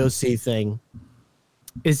whole AOC thing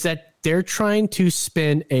is that they're trying to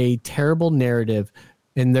spin a terrible narrative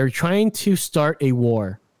and they're trying to start a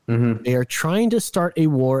war. They are trying to start a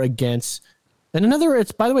war against And by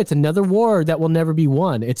the way, it's another war that will never be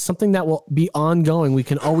won. It's something that will be ongoing. We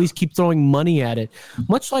can always keep throwing money at it,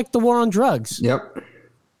 much like the war on drugs. Yep.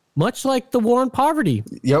 Much like the war on poverty.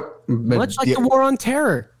 Yep. Much like the war on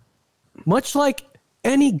terror. Much like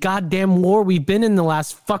any goddamn war we've been in the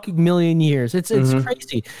last fucking million years. It's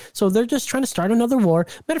crazy. So they're just trying to start another war.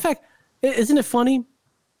 Matter of fact, isn't it funny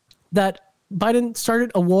that Biden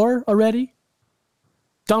started a war already?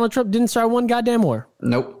 Donald Trump didn't start one goddamn war.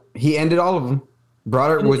 Nope. He ended all of them.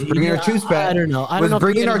 Was bringing our troops back. I don't know. Was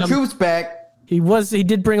bringing our troops back. He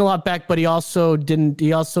did bring a lot back, but he also didn't.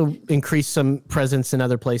 He also increased some presence in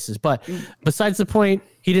other places. But besides the point,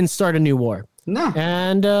 he didn't start a new war. No.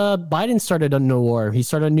 And Biden started a new war. He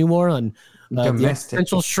started a new war on the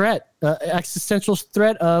existential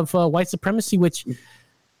threat of white supremacy, which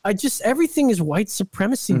everything is white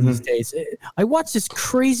supremacy these days. I watched this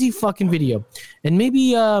crazy fucking video, and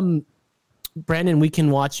maybe Brandon, we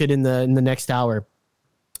can watch it in the next hour.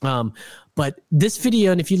 But this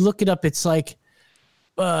video, and if you look it up, it's like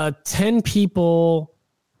 10 people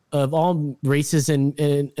of all races and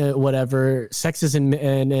whatever sexes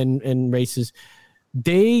and races.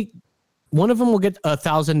 One of them will get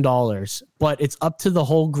 $1,000, but it's up to the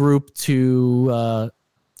whole group to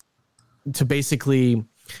basically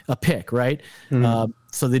pick, right?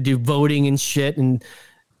 So they do voting and shit, and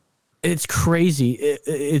it's crazy.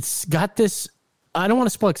 It's got this. I don't want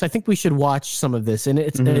to spoil it because I think we should watch some of this, and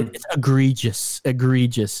it's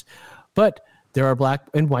egregious. But there are black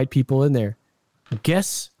and white people in there.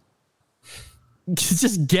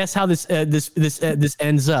 Just guess how this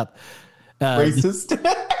ends up.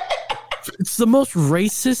 Racist. It's the most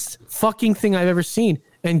racist fucking thing I've ever seen.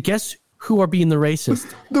 And guess who are being the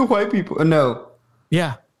racist? The white people. No.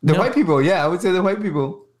 Yeah. The white people. Yeah, I would say the white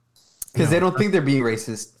people. Because they don't think they're being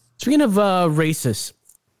racist. Speaking of racist,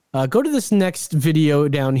 go to this next video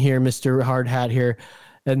down here, Mr. Hard Hat here.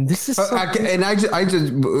 And this is and I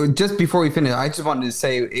just before we finish, I just wanted to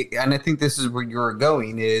say, and I think this is where you're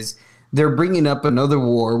going, is they're bringing up another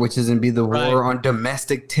war, which is going to be the war on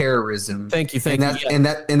domestic terrorism. Thank you. And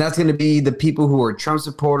that's going to be the people who are Trump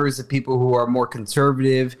supporters, the people who are more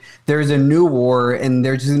conservative. There's a new war, and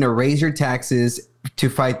they're just going to raise your taxes to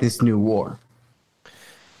fight this new war.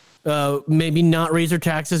 Maybe not raise their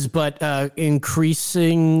taxes, but increase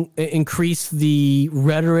the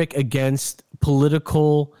rhetoric against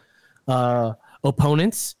political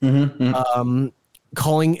opponents.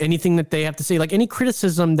 Calling anything that they have to say, like any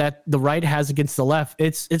criticism that the right has against the left,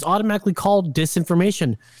 it's automatically called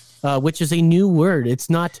disinformation, which is a new word. It's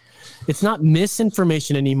not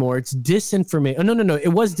misinformation anymore. It's disinformation. Oh, no. It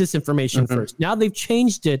was disinformation first. Now they've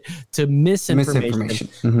changed it to misinformation.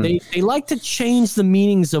 They like to change the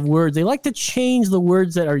meanings of words. They like to change the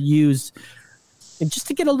words that are used, and just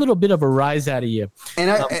to get a little bit of a rise out of you. And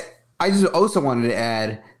I just also wanted to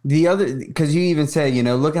add the other, because you even said,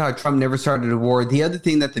 look at how Trump never started a war. The other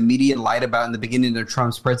thing that the media lied about in the beginning of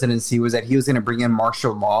Trump's presidency was that he was going to bring in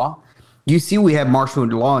martial law. You see, we have martial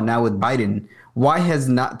law now with Biden. Why has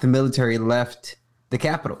not the military left the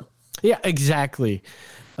Capitol? Yeah, exactly.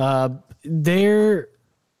 They're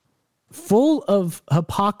full of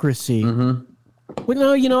hypocrisy. Well,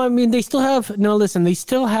 no, they still have they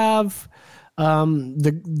still have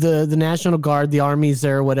the National Guard, the armies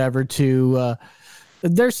there, or whatever.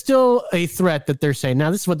 There's still a threat that they're saying. Now,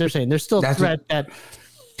 this is what they're saying. There's still a threat that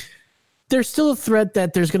there's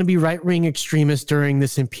going to be right-wing extremists during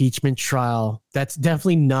this impeachment trial. That's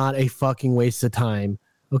definitely not a fucking waste of time.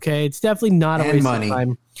 Okay, it's definitely not a waste of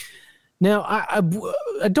time. Now, I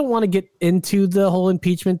don't want to get into the whole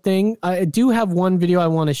impeachment thing. I do have one video I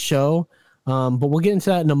want to show, but we'll get into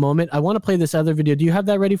that in a moment. I want to play this other video. Do you have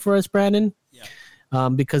that ready for us, Brandon? Yeah.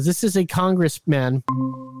 Because this is a congressman.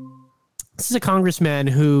 This is a congressman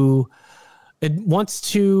who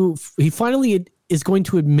he finally is going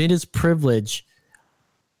to admit his privilege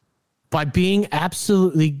by being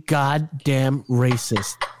absolutely goddamn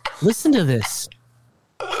racist. Listen to this.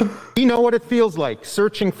 We know what it feels like,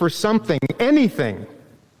 searching for something, anything,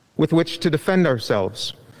 with which to defend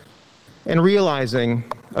ourselves, and realizing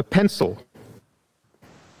a pencil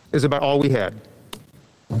is about all we had.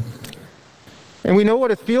 And we know what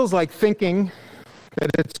it feels like thinking that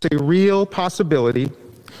it's a real possibility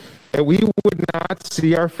that we would not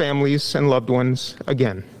see our families and loved ones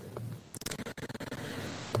again.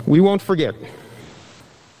 We won't forget.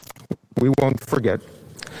 We won't forget.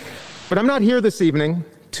 But I'm not here this evening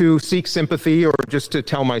to seek sympathy or just to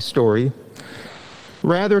tell my story,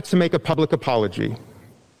 rather to make a public apology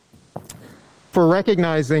for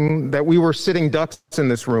recognizing that we were sitting ducks in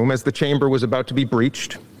this room as the chamber was about to be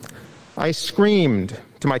breached. I screamed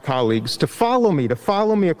to my colleagues to follow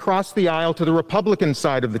me across the aisle to the Republican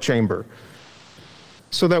side of the chamber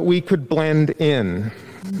so that we could blend in.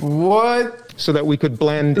 What? So that we could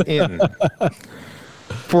blend in.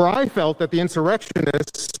 For I felt that the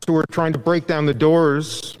insurrectionists who were trying to break down the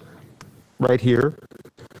doors right here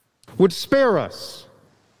would spare us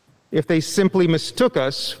if they simply mistook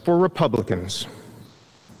us for Republicans.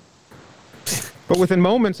 But within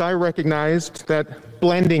moments, I recognized that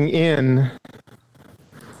blending in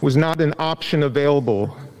was not an option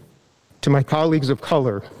available to my colleagues of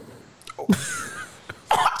color.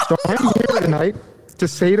 So I'm here tonight to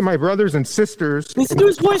say to my brothers and sisters, listen to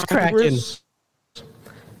his voice cracking,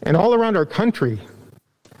 and all around our country,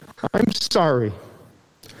 I'm sorry.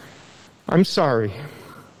 I'm sorry.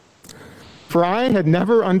 For I had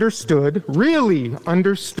never understood, really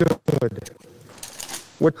understood,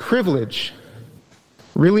 what privilege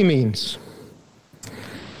really means.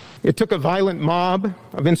 It took a violent mob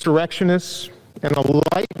of insurrectionists and a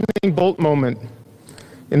lightning bolt moment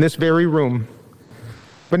in this very room.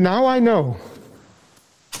 But now I know.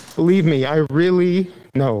 Believe me, I really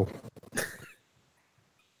know.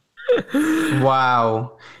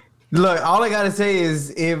 Wow. Look, all I gotta say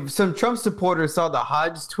is if some Trump supporters saw the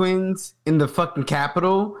Hodge twins in the fucking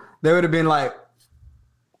Capitol, they would have been like,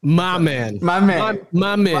 my man.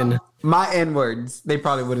 My N-words, they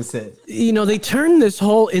probably would have said. You know, they turned this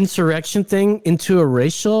whole insurrection thing into a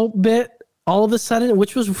racial bit all of a sudden,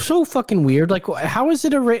 which was so fucking weird. Like, how is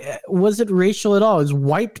it was it racial at all? Is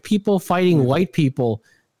white people fighting white people?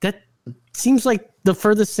 That seems like the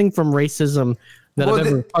furthest thing from racism that I've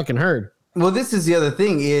ever fucking heard. Well, this is the other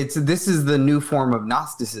thing. This is the new form of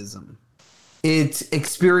Gnosticism. It's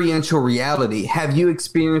experiential reality. Have you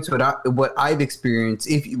experienced what I've experienced?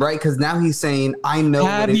 Right? Because now he's saying, I know.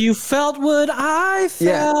 Have you felt what I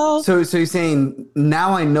felt? Yeah. So he's saying,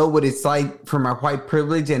 now I know what it's like for my white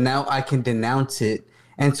privilege, and now I can denounce it.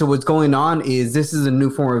 And so what's going on is this is a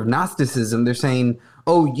new form of Gnosticism. They're saying,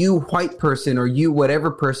 oh, you white person or you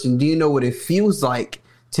whatever person, do you know what it feels like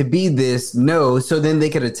to be this? No. So then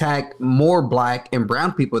they could attack more black and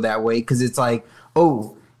brown people that way because it's like,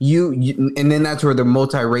 oh, you, and then that's where the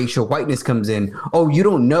multiracial whiteness comes in. Oh, you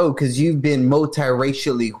don't know because you've been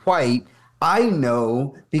multiracially white. I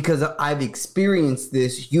know because I've experienced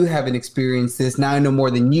this. You haven't experienced this. Now I know more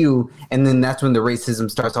than you. And then that's when the racism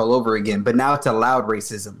starts all over again. But now it's a loud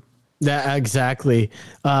racism. That exactly.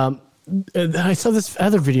 I saw this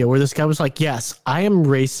other video where this guy was like, yes, I am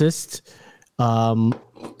racist. And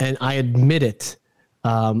I admit it.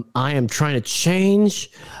 I am trying to change.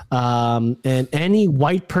 And any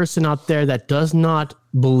white person out there that does not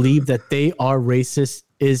believe that they are racist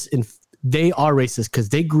they are racist because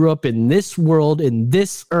they grew up in this world, in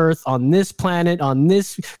this earth, on this planet, on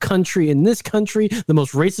this country, in this country, the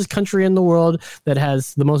most racist country in the world that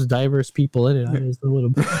has the most diverse people in it. But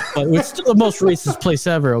it's still the most racist place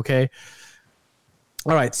ever. Okay.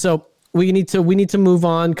 All right. So we need to move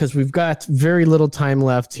on because we've got very little time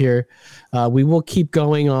left here. We will keep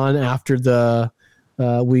going on after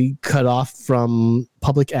we cut off from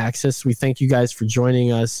public access. We thank you guys for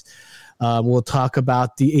joining us. We'll talk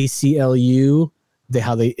about the ACLU,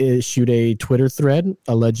 how they issued a Twitter thread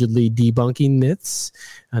allegedly debunking myths,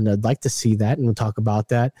 and I'd like to see that, and we'll talk about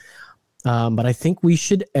that. But I think we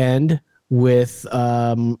should end with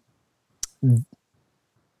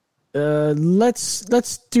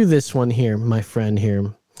let's do this one here, my friend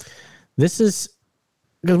here. This is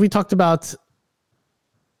because we talked about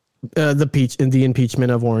the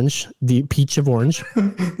impeachment of Orange, the peach of Orange.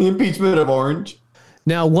 The impeachment of Orange.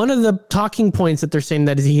 Now, one of the talking points that they're saying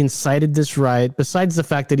that he incited this riot, besides the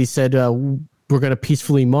fact that he said we're going to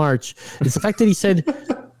peacefully march, is the fact that he said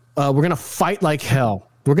we're going to fight like hell.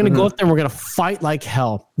 We're going to go out there and we're going to fight like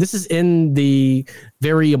hell. This is in the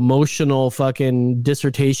very emotional fucking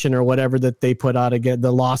dissertation or whatever that they put out again,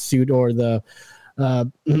 the lawsuit or the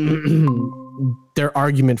their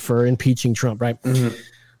argument for impeaching Trump, right?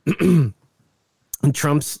 Mm-hmm. And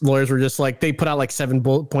Trump's lawyers were just like, they put out like 7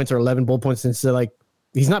 bullet points or 11 bullet points and said like,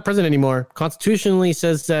 he's not president anymore. Constitutionally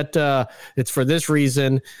says that it's for this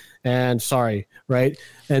reason, and sorry, right?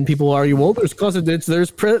 And people argue, well, there's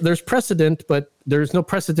precedent, but there's no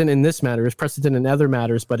precedent in this matter. There's precedent in other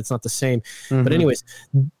matters, but it's not the same. Mm-hmm. But anyways,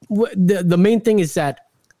 the main thing is that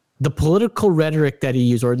the political rhetoric that he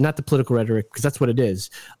used, or not the political rhetoric, because that's what it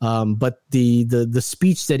is, but the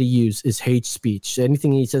speech that he used is hate speech.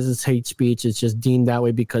 Anything he says is hate speech. It's just deemed that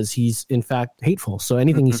way because he's in fact hateful. So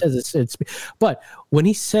anything he says it's. But when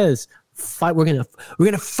he says fight, we're gonna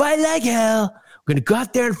fight like hell. We're going to go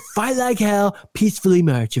out there and fight like hell, peacefully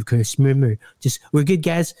march, of course. Remember, we're good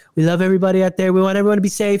guys. We love everybody out there. We want everyone to be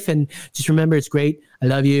safe. And just remember, it's great. I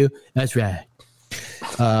love you. That's right.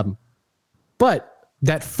 But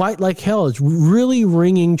that fight like hell is really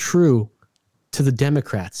ringing true to the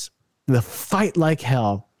Democrats. The fight like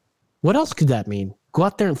hell. What else could that mean? Go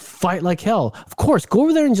out there and fight like hell. Of course, go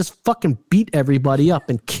over there and just fucking beat everybody up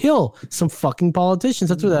and kill some fucking politicians.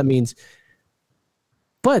 That's what that means.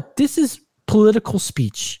 But this is political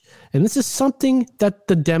speech. And this is something that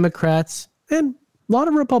the Democrats and a lot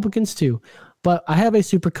of Republicans too, but I have a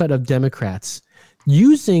supercut of Democrats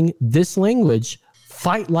using this language,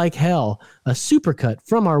 fight like hell, a supercut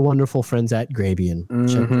from our wonderful friends at Grabian.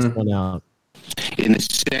 Check this one out. In the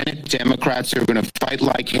Senate, Democrats are going to fight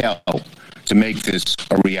like hell to make this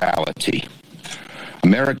a reality.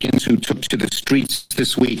 Americans who took to the streets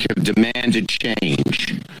this week have demanded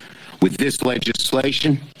change. With this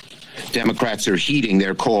legislation, Democrats are heeding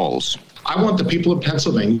their calls. I want the people of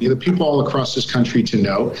Pennsylvania, the people all across this country to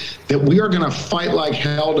know that we are going to fight like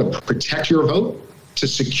hell to protect your vote, to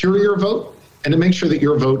secure your vote, and to make sure that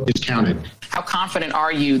your vote is counted. How confident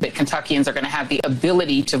are you that Kentuckians are going to have the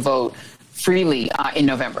ability to vote freely in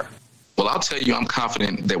November? Well, I'll tell you, I'm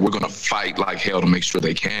confident that we're going to fight like hell to make sure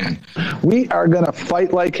they can. We are going to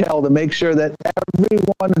fight like hell to make sure that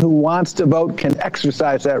everyone who wants to vote can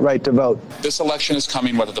exercise that right to vote. This election is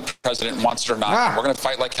coming whether the president wants it or not. We're going to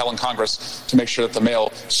fight like hell in Congress to make sure that the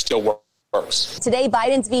mail still works. Today,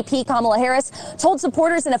 Biden's VP Kamala Harris told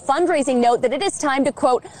supporters in a fundraising note that it is time to,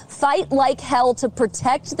 quote, fight like hell to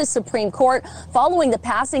protect the Supreme Court following the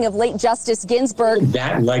passing of late Justice Ginsburg.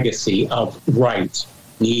 That legacy of rights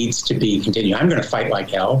needs to be continued. I'm going to fight like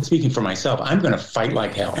hell. Speaking for myself, I'm going to fight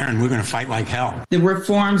like hell. Aaron, we're going to fight like hell. The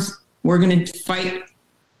reforms, we're going to fight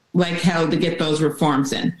like hell to get those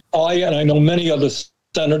reforms in. And I know many other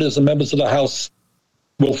senators and members of the House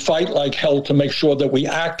will fight like hell to make sure that we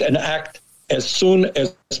act as soon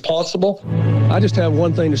as possible. I just have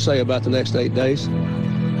one thing to say about the next 8 days.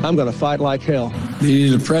 I'm going to fight like hell.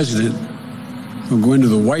 The president will go into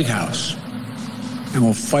the White House and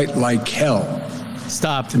will fight like hell.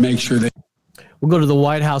 Stop. To make sure that we'll go to the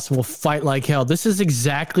White House and we'll fight like hell. This is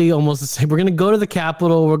exactly almost the same. We're going to go to the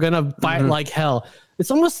Capitol. We're going to fight like hell. It's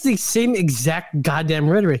almost the same exact goddamn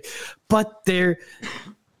rhetoric, but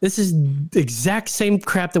this is the exact same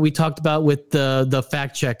crap that we talked about with the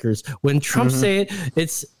fact checkers. When Trump say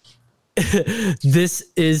it's this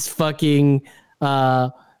is fucking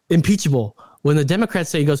impeachable. When the Democrats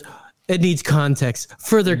say, he goes, it needs context.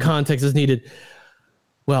 Further context is needed.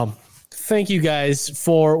 Well, thank you guys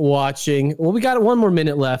for watching. Well, we got 1 more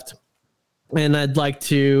minute left, and I'd like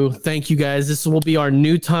to thank you guys. This will be our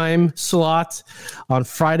new time slot on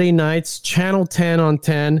Friday nights, Channel 10 on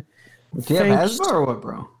 10. Do you have Hasbro or what,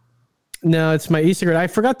 bro? No, it's my e-cigarette. I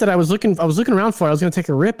forgot that I was looking around for it. I was going to take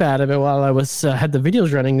a rip out of it while I was had the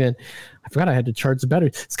videos running. Then I forgot I had to charge the battery.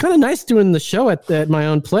 It's kind of nice doing the show at my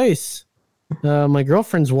own place. My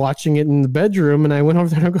girlfriend's watching it in the bedroom, and I went over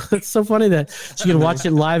there and I go, that's so funny that she can watch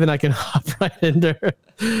it live and I can hop right into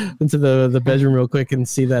the bedroom real quick and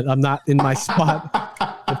see that I'm not in my spot.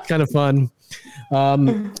 It's kind of fun.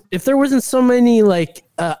 If there wasn't so many like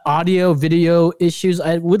audio video issues,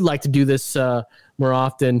 I would like to do this more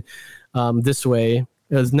often this way,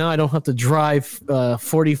 because now I don't have to drive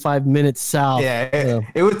 45 minutes south. Yeah,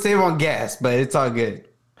 it would save on gas, but it's all good.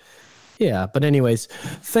 Yeah, but anyways,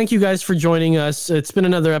 thank you guys for joining us. It's been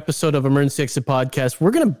another episode of Emergency Exit Podcast.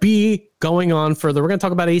 We're going to be going on further. We're going to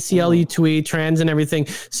talk about ACLU, TUI, trans, and everything.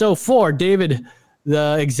 So for David,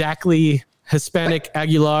 the exactly Hispanic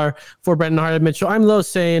Aguilar, for Brendan Hart Mitchell, I'm Lo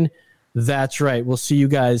saying, that's right. We'll see you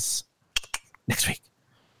guys next week.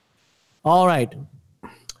 All right.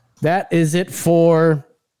 That is it for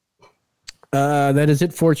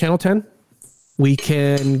Channel 10. We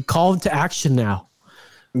can call to action now.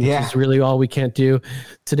 Yeah. Which is really all we can't do.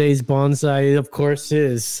 Today's bonsai, of course,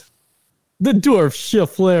 is the dwarf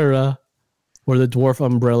Schefflera, or the dwarf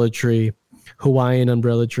umbrella tree, Hawaiian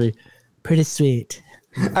umbrella tree. Pretty sweet.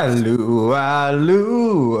 Alu,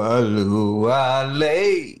 alu, alu,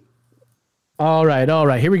 ale. All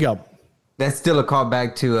right. Here we go. That's still a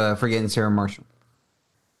callback to Forgetting Sarah Marshall.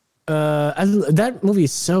 That movie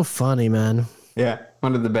is so funny, man. Yeah,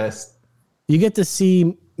 one of the best. You get to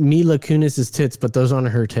see Mila Kunis's tits, but those aren't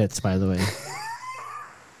her tits, by the way.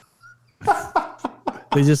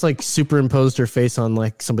 They just like superimposed her face on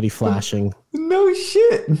like somebody flashing. No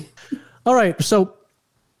shit. All right, so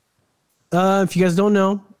if you guys don't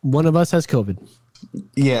know, one of us has COVID.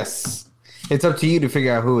 Yes, it's up to you to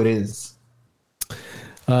figure out who it is.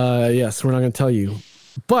 Yes, we're not going to tell you,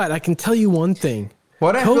 but I can tell you one thing.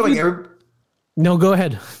 What I feel like No, go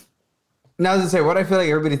ahead. Now I was gonna say, what I feel like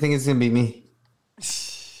everybody thinks is gonna be me.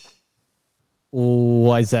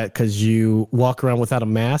 Why is that? Because you walk around without a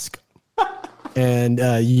mask, and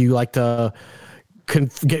you like to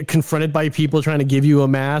get confronted by people trying to give you a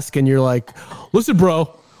mask, and you're like, "Listen,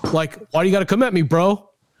 bro, like, why do you got to come at me, bro?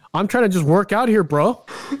 I'm trying to just work out here, bro."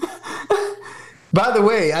 By the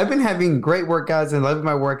way, I've been having great workouts and loving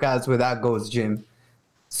my workouts without Gold's Gym.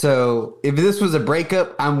 So if this was a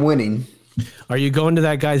breakup, I'm winning. Are you going to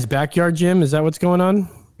that guy's backyard gym? Is that what's going on?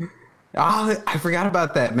 Oh, I forgot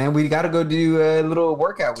about that, man. We got to go do a little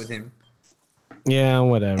workout with him. Yeah,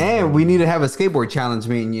 whatever. And we need to have a skateboard challenge,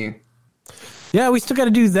 me and you. Yeah, we still got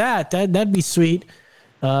to do that. That'd be sweet.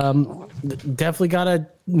 Definitely got to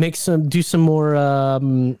do some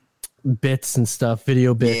more bits and stuff,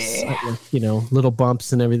 video bits, little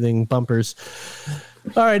bumps and everything, bumpers.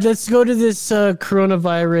 All right, let's go to this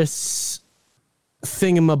coronavirus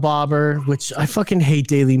thingamabobber, which I fucking hate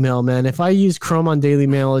Daily Mail, man. If I use Chrome on Daily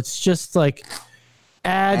Mail, it's just like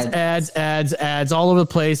ads all over the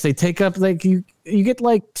place. They take up like you get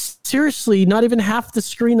like seriously not even half the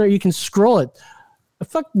screen that you can scroll it.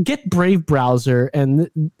 Get Brave browser and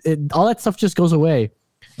all that stuff just goes away.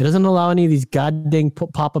 It doesn't allow any of these goddamn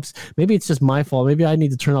pop-ups. Maybe it's just my fault. Maybe I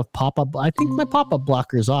need to turn off pop-up. I think my pop-up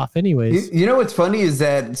blocker is off anyways. You know what's funny is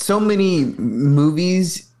that so many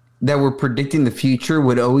movies that were predicting the future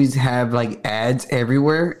would always have like ads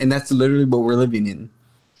everywhere, and that's literally what we're living in.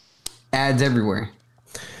 Ads everywhere.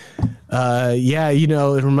 Yeah,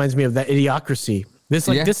 it reminds me of that Idiocracy. This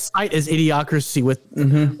site is Idiocracy with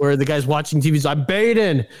where the guy's watching TV. He's like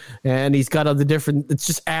Biden, and he's got all the different. It's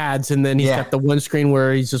just ads, and then he's got the one screen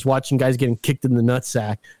where he's just watching guys getting kicked in the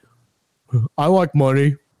nutsack. I like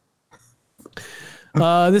money.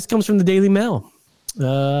 This comes from the Daily Mail.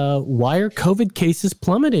 Why are COVID cases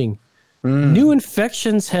plummeting? New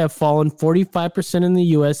infections have fallen 45% in the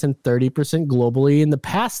U.S. and 30% globally in the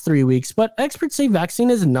past 3 weeks, but experts say vaccine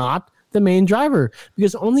is not the main driver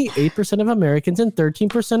because only 8% of Americans and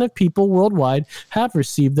 13% of people worldwide have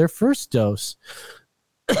received their first dose.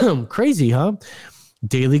 Crazy, huh?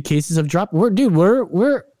 Daily cases have dropped.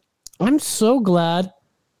 I'm so glad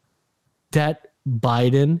that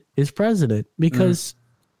Biden is president because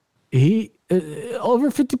he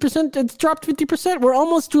over 50%. It's dropped 50%. We're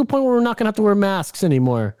almost to a point where we're not going to have to wear masks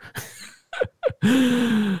anymore.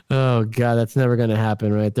 Oh God, that's never going to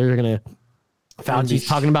happen, right? They're going to. Fauci's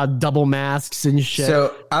talking about double masks and shit.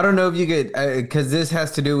 So I don't know if you could, because this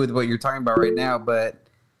has to do with what you're talking about right now, but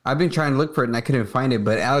I've been trying to look for it and I couldn't find it.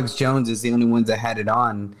 But Alex Jones is the only one that had it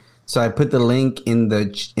on. So I put the link in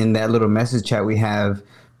that little message chat we have.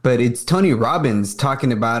 But it's Tony Robbins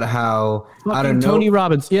talking about how I don't know. Tony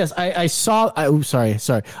Robbins. Yes, I saw. Sorry.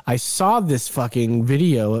 I saw this fucking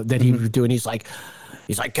video that he was doing. He's like,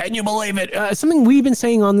 can you believe it? Something we've been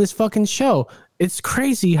saying on this fucking show. It's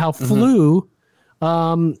crazy how flu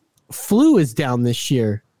is down this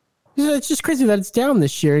year. It's just crazy that it's down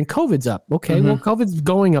this year and COVID's up. Okay, well, COVID's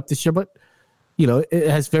going up this year, but it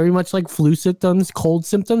has very much like flu symptoms, cold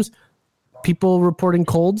symptoms. People reporting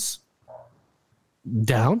colds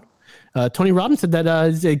down. Tony Robbins said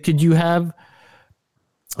that. Could you have?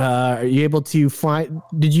 Are you able to find?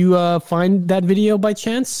 Did you find that video by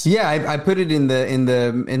chance? Yeah, I put it in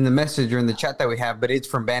the message or in the chat that we have, but it's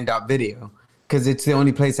from Band.video. Because it's the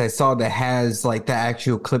only place I saw that has like the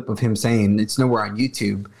actual clip of him saying it's nowhere on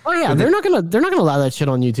YouTube. Oh yeah, they're not gonna allow that shit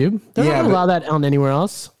on YouTube. They're not gonna allow that on anywhere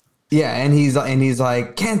else. Yeah, and he's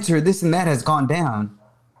like cancer, this and that has gone down.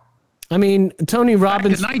 I mean, Tony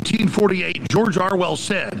Robbins. Back in 1948, George Orwell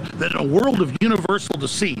said that in a world of universal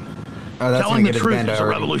deceit, telling the truth is a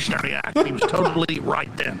revolutionary act. He was totally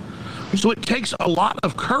right then. So it takes a lot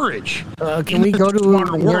of courage. Can we go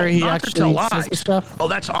to where he actually says this stuff? Oh,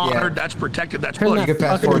 that's honored. That's protected. That's good.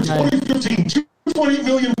 2015, 2.8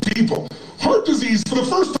 million people. Heart disease for the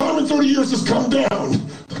first time in 30 years has come down.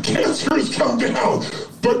 Cancer has come down.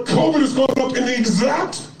 But COVID has gone up in the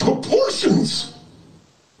exact proportions.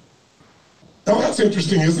 Now that's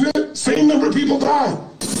interesting, isn't it? Same number of people died.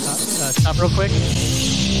 Stop real quick.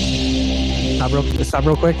 Stop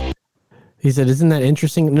real quick. He said, isn't that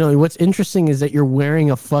interesting? No, what's interesting is that you're wearing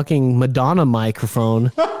a fucking Madonna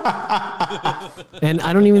microphone. And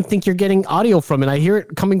I don't even think you're getting audio from it. I hear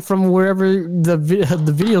it coming from wherever the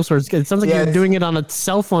video source. It sounds like you're doing it on a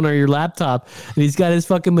cell phone or your laptop. And he's got his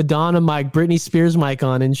fucking Madonna mic, Britney Spears mic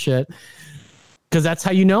on and shit. Because that's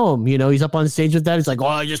how you know him. He's up on stage with that. He's like,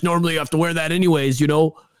 I just normally have to wear that anyways,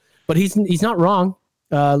 But he's not wrong.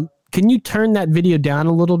 Can you turn that video down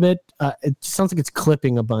a little bit? It sounds like it's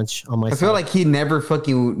clipping a bunch on my side. I feel like he never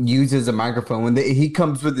fucking uses a microphone. When he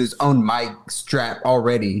comes with his own mic strap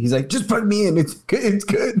already. He's like, just plug me in. It's good. It's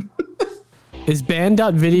good. Is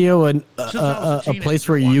Band.video a place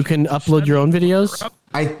where you can upload your own videos?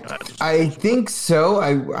 I think so.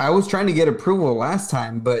 I was trying to get approval last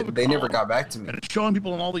time, but they never got back to me. And it's showing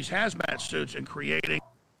people in all these hazmat suits and creating.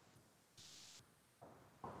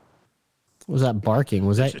 What was that barking?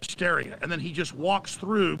 Was that hysteria? And then he just walks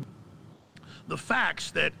through the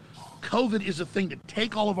facts that COVID is a thing to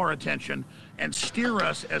take all of our attention and steer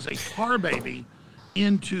us as a tar baby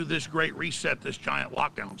into this great reset, this giant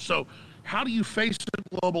lockdown. So how do you face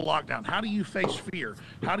a global lockdown? How do you face fear?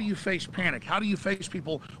 How do you face panic? How do you face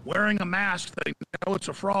people wearing a mask that they know it's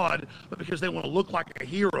a fraud, but because they want to look like a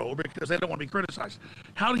hero or because they don't want to be criticized?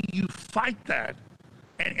 How do you fight that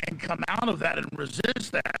and come out of that and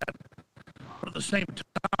resist that, but at the same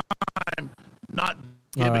time not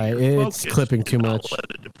giving all right, your it's focus clipping too and not much. let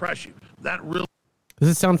it depress you? That really. Does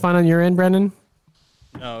it sound fine on your end, Brendan?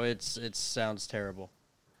 No, it sounds terrible.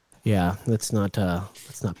 Yeah, let's not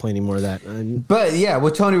play any more of that. But yeah,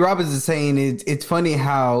 what Tony Robbins is saying is it's funny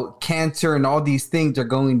how cancer and all these things are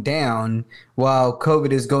going down while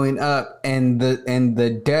COVID is going up, and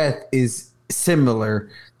the death is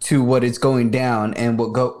similar to what is going down and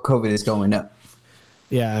what COVID is going up.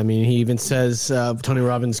 Yeah, I mean, he even says Tony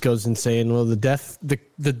Robbins goes and saying, well, the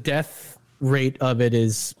death rate of it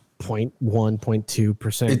is 0.1,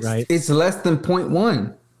 0.2%, right? It's less than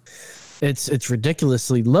 0.1. It's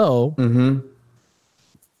ridiculously low. Mm-hmm.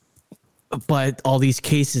 But all these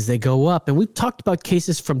cases, they go up. And we've talked about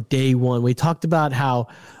cases from day one. We talked about how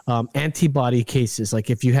antibody cases,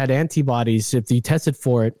 like if you had antibodies, if you tested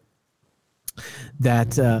for it,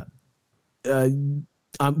 that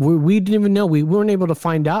we didn't even know. We weren't able to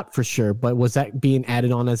find out for sure. But was that being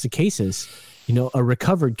added on as the cases? A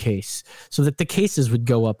recovered case, so that the cases would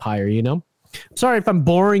go up higher, Sorry if I'm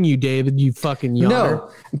boring you, David, you fucking yawner.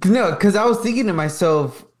 No, because I was thinking to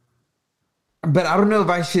myself, but I don't know if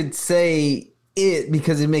I should say it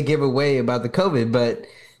because it may give away about the COVID, but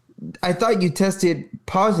I thought you tested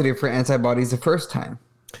positive for antibodies the first time.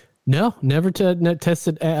 No, never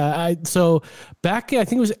tested. So back, I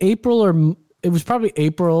think it was April or it was probably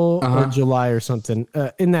April or July or something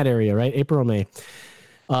in that area, right? April or May.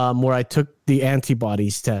 Where I took the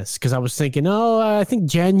antibodies test because I was thinking, I think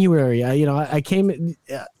January. I came,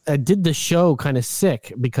 I did the show kind of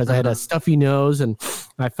sick because I had a stuffy nose and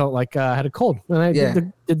I felt like I had a cold. And I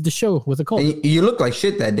did the show with a cold. And you looked like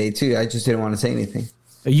shit that day too. I just didn't want to say anything.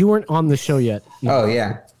 You weren't on the show yet. Oh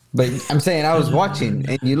yeah, but I'm saying I was watching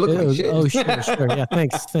and you look like shit. Oh sure. Yeah,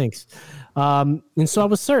 thanks. And so I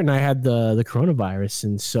was certain I had the coronavirus,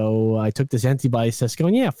 and so I took this antibody test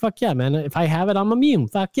going, yeah, fuck yeah, man. If I have it, I'm immune.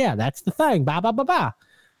 Fuck yeah, that's the thing. Bah, bah, bah, bah.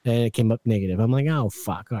 And it came up negative. I'm like, oh,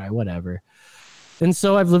 fuck. All right, whatever. And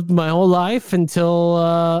so I've lived my whole life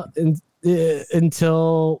until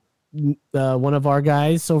one of our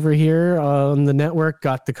guys over here on the network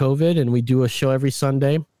got the COVID, and we do a show every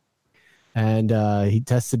Sunday. And he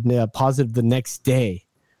tested positive the next day.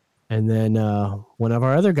 And then one of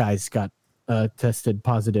our other guys got tested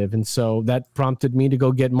positive, and so that prompted me to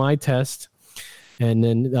go get my test. And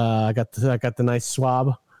then I got the nice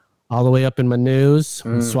swab all the way up in my nose,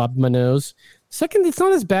 swabbed my nose. Second, it's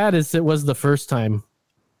not as bad as it was the first time.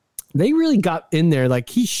 They really got in there, like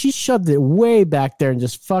she shoved it way back there and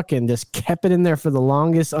just kept it in there for the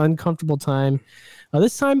longest uncomfortable time.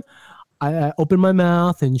 This time, I opened my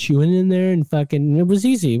mouth and she went in there and it was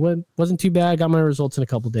easy. It wasn't too bad. I got my results in a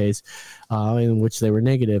couple of days, in which they were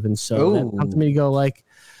negative. And so that prompted me to go like,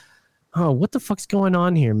 oh, what the fuck's going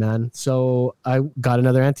on here, man? So I got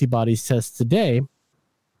another antibodies test today,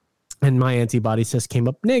 and my antibodies test came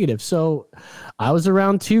up negative. So I was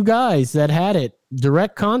around two guys that had it,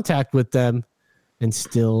 direct contact with them, and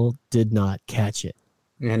still did not catch it.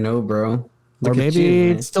 Yeah, no, bro. Or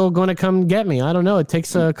maybe it's still going to come get me. I don't know. It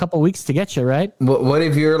takes a couple weeks to get you, right? What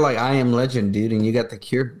if you're like I Am Legend, dude, and you got the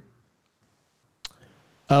cure?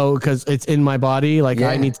 Oh, because it's in my body. Like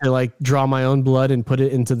I need to like draw my own blood and put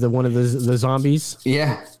it into one of the zombies.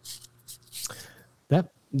 Yeah.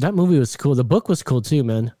 That movie was cool. The book was cool too,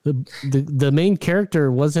 man. The main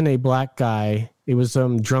character wasn't a black guy. It was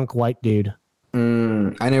some drunk white dude. I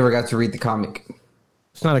never got to read the comic.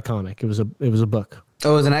 It's not a comic. It was a book.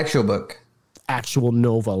 Oh, it was an actual book. Actual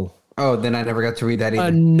novel. Oh, then I never got to read that either.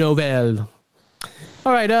 A novel.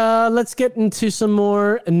 All right, let's get into some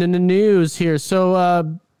more news here.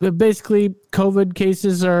 So basically, COVID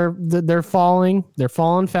cases they're falling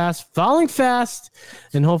fast,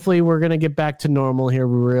 and hopefully we're gonna get back to normal here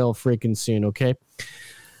real freaking soon. Okay.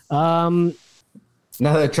 Now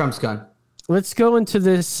that Trump's gone. Let's go into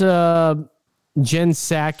this Jen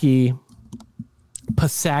Psaki,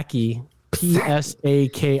 Psaki.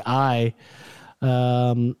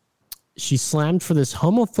 She slammed for this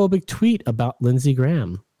homophobic tweet about Lindsey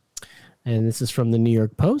Graham. And this is from the New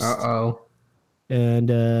York Post. Uh-oh. And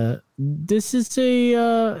this is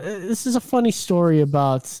a funny story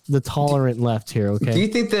about the tolerant left here, okay? Do you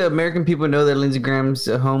think the American people know that Lindsey Graham's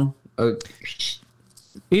a home?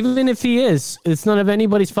 Even if he is, it's none of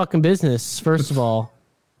anybody's fucking business, first of all.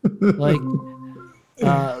 Like,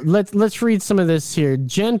 let's read some of this here.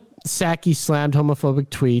 Jen Psaki slammed homophobic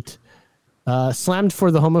tweet. Slammed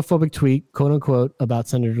for the homophobic tweet, quote unquote, about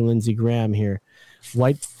Senator Lindsey Graham here.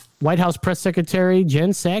 White House Press Secretary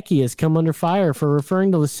Jen Psaki has come under fire for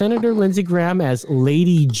referring to Senator Lindsey Graham as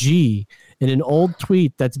Lady G in an old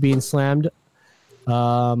tweet that's being slammed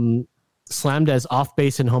as off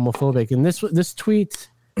base and homophobic. And this tweet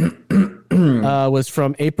was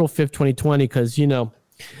from April 5th, 2020, because, you know,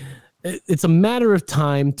 it's a matter of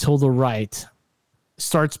time till the right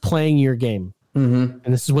starts playing your game. Mm-hmm.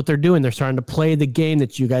 And this is what they're doing. They're starting to play the game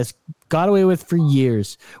that you guys got away with for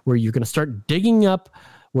years, where you're going to start digging up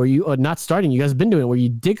where you are not starting. You guys have been doing it, where you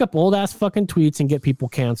dig up old ass fucking tweets and get people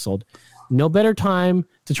canceled. No better time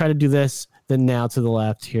to try to do this than now to the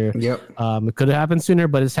left here. Yep. It could have happened sooner,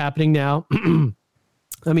 but it's happening now.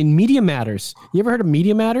 I mean, Media Matters. You ever heard of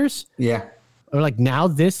Media Matters? Yeah. Or like Now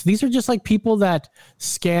This? These are just like people that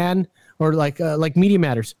scan, or like Media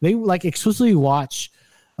Matters. They like exclusively watch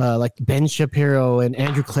like Ben Shapiro and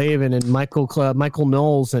Andrew Klavan and Michael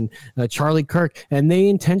Knowles and Charlie Kirk, and they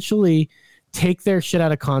intentionally take their shit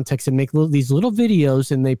out of context and make these little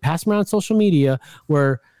videos, and they pass them around social media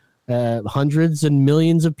where hundreds and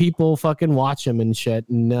millions of people fucking watch them and shit,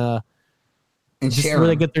 and just where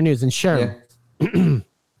they get their news and share them.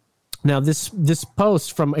 Now, this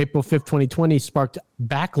post from April 5th, 2020 sparked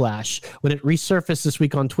backlash when it resurfaced this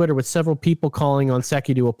week on Twitter, with several people calling on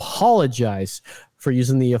Psaki to apologize for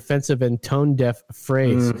using the offensive and tone-deaf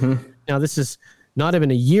phrase. Mm-hmm. Now, this is not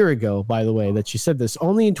even a year ago, by the way, that she said this.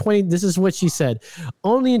 This is what she said.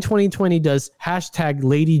 Only in 2020 does hashtag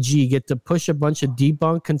Lady G get to push a bunch of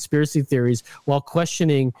debunked conspiracy theories while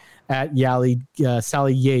questioning at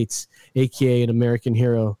Sally Yates, a.k.a. an American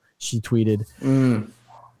hero, she tweeted.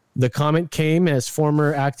 The comment came as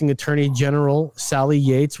former acting Attorney General Sally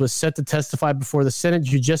Yates was set to testify before the Senate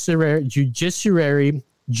Judiciary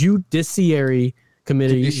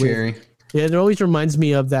Committee. It always reminds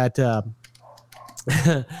me of that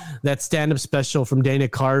that stand-up special from Dana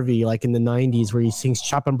Carvey, like in the 90s, where he sings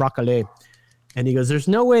Chopin Broccoli. And he goes, there's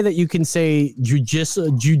no way that you can say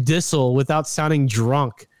judicial without sounding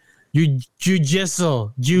drunk.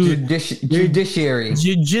 Judiciary.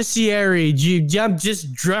 I'm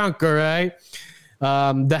just drunk, all right?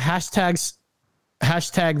 The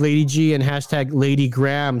hashtag Lady G and hashtag Lady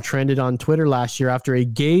Graham trended on Twitter last year after a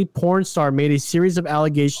gay porn star made a series of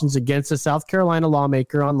allegations against a South Carolina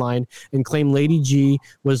lawmaker online and claimed Lady G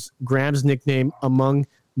was Graham's nickname among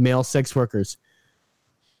male sex workers.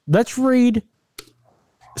 Let's read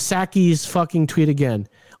Psaki's fucking tweet again.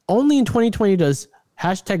 Only in 2020 does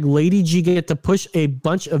hashtag Lady G get to push a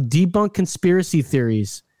bunch of debunked conspiracy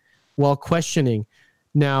theories while questioning.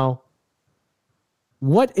 Now,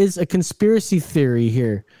 what is a conspiracy theory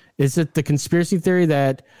here? Is it the conspiracy theory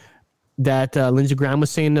that Lindsey Graham was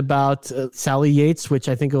saying about Sally Yates, which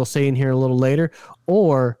I think we'll say in here a little later,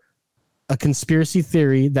 or a conspiracy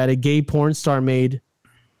theory that a gay porn star made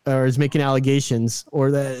or is making allegations, or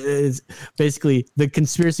that is basically the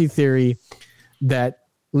conspiracy theory that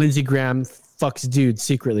Lindsey Graham fucks dudes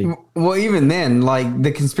secretly? Well, even then, like,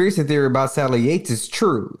 the conspiracy theory about Sally Yates is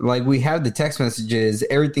true. Like, we have the text messages.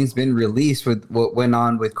 Everything's been released with what went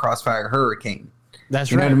on with Crossfire Hurricane.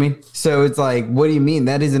 That's right. You know what I mean? So it's like, what do you mean?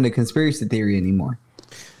 That isn't a conspiracy theory anymore.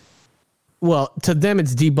 Well, to them,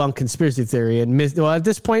 it's debunked conspiracy theory. And at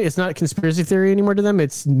this point, it's not conspiracy theory anymore to them.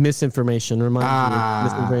 It's misinformation.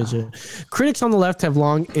 Misinformation. Critics on the left have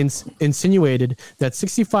long insinuated that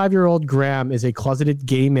 65-year-old Graham is a closeted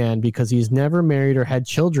gay man because he's never married or had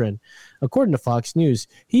children. According to Fox News,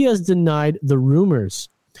 he has denied the rumors.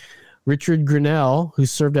 Richard Grenell, who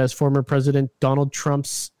served as former President Donald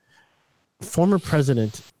Trump's former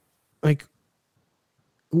president, like,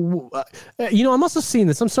 you know, I'm also seeing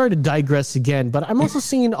this. I'm sorry to digress again, but I'm also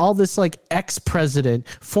seeing all this like ex-president,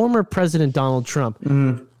 former President Donald Trump.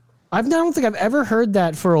 I don't think I've ever heard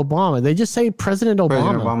that for Obama. They just say President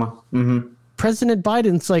Obama. President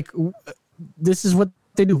Biden's like, this is what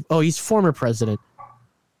they do. Oh, he's former president.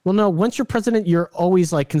 Well, no, once you're president, you're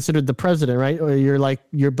always like considered the president, right?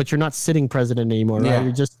 Or but you're not sitting president anymore, right? Yeah.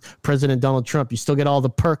 You're just President Donald Trump. You still get all the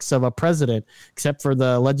perks of a president, except for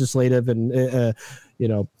the legislative and,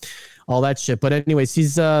 all that shit. But anyways,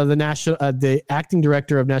 he's the acting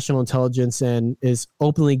director of national intelligence and is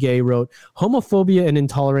openly gay, wrote, homophobia and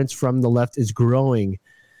intolerance from the left is growing.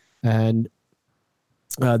 And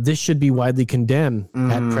this should be widely condemned.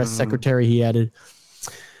 At press secretary, he added.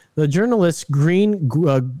 The journalist Glenn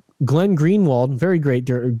Greenwald, very great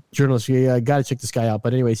journalist. You got to check this guy out.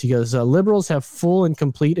 But anyways, he goes, liberals have full and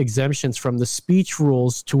complete exemptions from the speech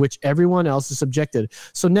rules to which everyone else is subjected.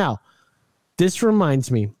 So now, this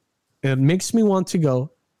reminds me, it makes me want to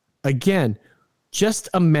go, again, just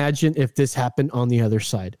imagine if this happened on the other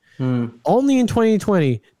side. Only in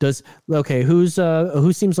 2020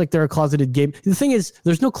 who seems like they're a closeted gay. The thing is,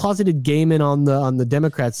 there's no closeted gay men on the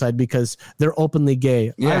Democrat side because they're openly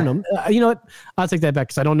gay. Yeah. I don't know. You know what? I'll take that back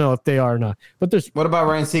because I don't know if they are or not. But what about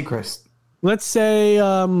Ryan Seacrest? Let's say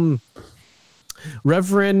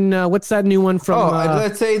Reverend. What's that new one from?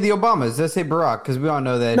 Let's say the Obamas. Let's say Barack, because we all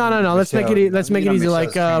know that. No. Let's make it easy.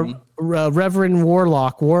 Like Reverend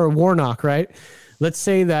Warnock, right? Let's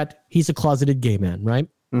say that he's a closeted gay man, right?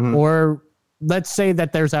 Mm-hmm. Or let's say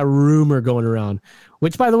that there's a rumor going around,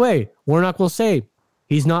 which, by the way, Warnock will say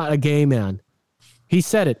he's not a gay man. He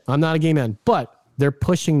said it. I'm not a gay man. But they're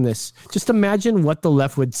pushing this. Just imagine what the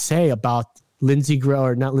left would say about Lindsey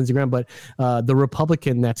Graham, but the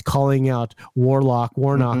Republican that's calling out Warnock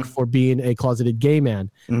for being a closeted gay man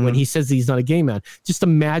when he says he's not a gay man. Just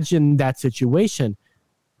imagine that situation.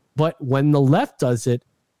 But when the left does it,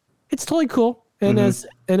 it's totally cool. And as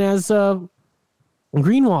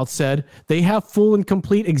Greenwald said, they have full and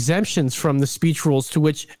complete exemptions from the speech rules to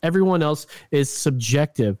which everyone else is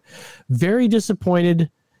subjective. Very disappointed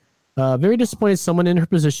someone in her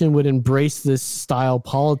position would embrace this style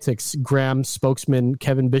politics, Graham spokesman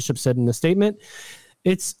Kevin Bishop said in a statement.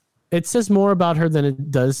 It says more about her than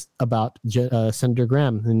it does about Senator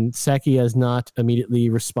Graham. And Psaki has not immediately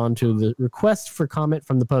responded to the request for comment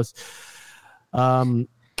from the Post.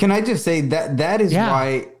 Can I just say that is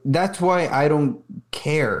why I don't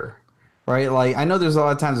care, right? Like, I know there's a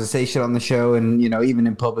lot of times I say shit on the show and, even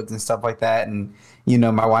in public and stuff like that. And,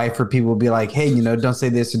 my wife or people will be like, hey, don't say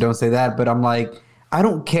this or don't say that. But I'm like, I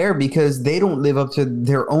don't care because they don't live up to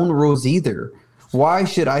their own rules either. Why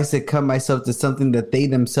should I succumb myself to something that they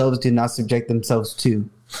themselves do not subject themselves to?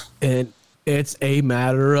 And it's a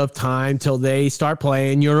matter of time till they start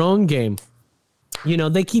playing your own game.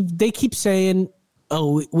 They keep saying,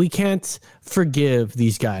 oh, we can't forgive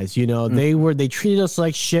these guys. They treated us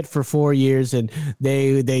like shit for 4 years, and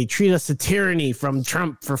they treat us to tyranny from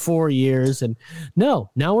Trump for 4 years. And no,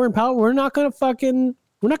 now we're in power. We're not gonna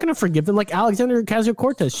forgive them. Like Alexandria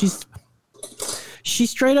Ocasio-Cortez, she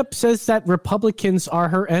straight up says that Republicans are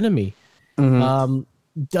her enemy. Nancy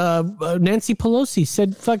Pelosi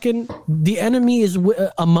said, "Fucking the enemy is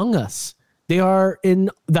among us. They are in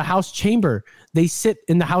the House chamber. They sit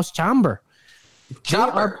in the House chamber."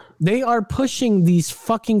 They are pushing these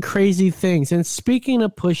fucking crazy things. And speaking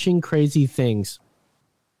of pushing crazy things,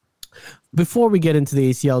 before we get into the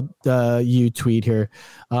ACLU tweet here,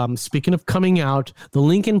 speaking of coming out, the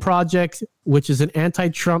Lincoln Project, which is an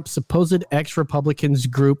anti-Trump supposed ex-Republicans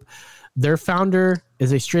group, their founder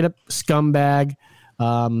is a straight-up scumbag.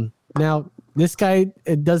 Now, this guy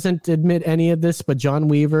doesn't admit any of this, but John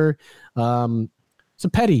Weaver, he's a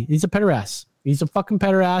pederast. He's a fucking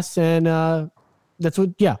pederast, and that's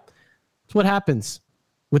what happens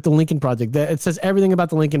with the Lincoln Project. It says everything about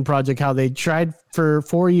the Lincoln Project, how they tried for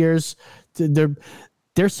 4 years.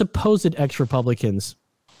 They're supposed ex-Republicans.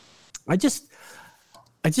 I just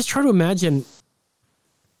try to imagine.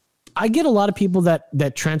 I get a lot of people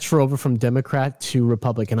that transfer over from Democrat to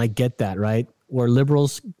Republican. I get that, right? Where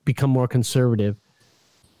liberals become more conservative.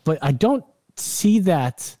 But I don't see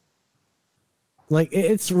that. Like,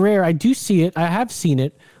 it's rare. I do see it. I have seen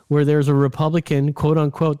it where there's a Republican, quote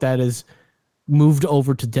unquote, that is moved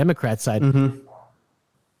over to Democrat side.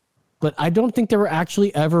 But I don't think they were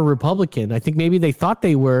actually ever Republican. I think maybe they thought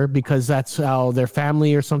they were because that's how their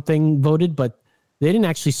family or something voted, but they didn't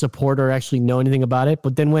actually support or actually know anything about it.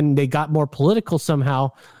 But then when they got more political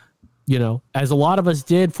somehow, as a lot of us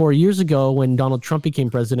did 4 years ago when Donald Trump became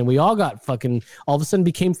president, we all got all of a sudden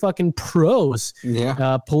became fucking pros.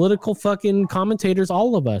 Yeah. Political fucking commentators,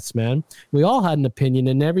 all of us, man. We all had an opinion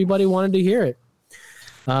and everybody wanted to hear it.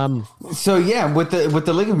 So yeah, with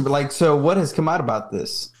the Lincoln, so what has come out about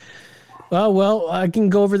this? Well, I can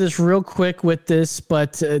go over this real quick with this,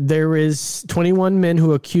 but there is 21 men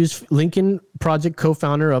who accuse Lincoln Project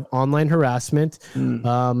co-founder of online harassment.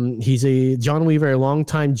 He's John Weaver, a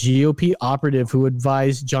longtime GOP operative who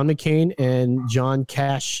advised John McCain and John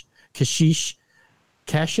Kasich.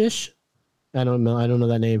 I don't know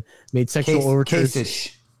that name. Made sexual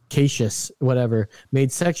overtures. Cassius, whatever,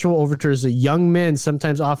 made sexual overtures to young men,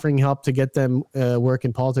 sometimes offering help to get them work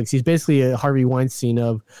in politics. He's basically a Harvey Weinstein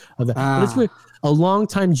of that. But it's weird. A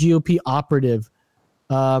longtime GOP operative.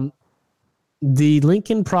 The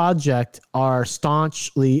Lincoln Project are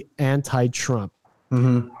staunchly anti-Trump.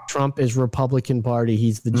 Trump is Republican Party.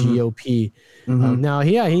 He's the GOP. Now,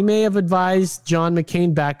 he may have advised John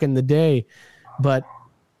McCain back in the day, but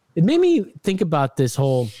it made me think about this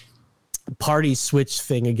whole party switch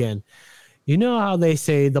thing again. You know how they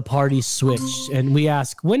say the party switched, and we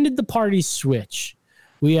ask, when did the party switch?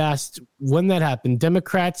 We asked when that happened.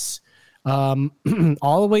 Democrats, all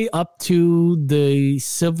the way up to the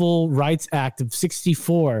Civil Rights Act of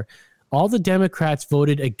 64, all the Democrats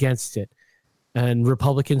voted against it, and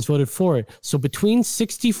Republicans voted for it. So between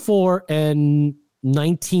 64 and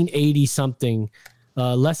 1980 something,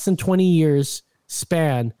 less than 20 years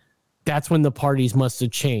span, that's when the parties must have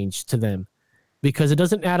changed to them, because it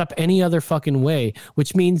doesn't add up any other fucking way,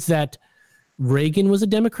 which means that Reagan was a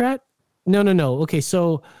Democrat. No. Okay.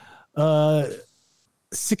 So,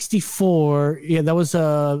 64. Yeah. That was,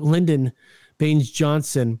 Lyndon Baines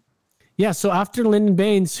Johnson. Yeah. So after Lyndon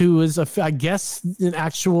Baines, who was I guess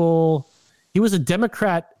he was a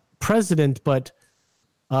Democrat president, but,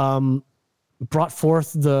 brought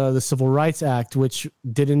forth the Civil Rights Act, which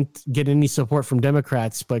didn't get any support from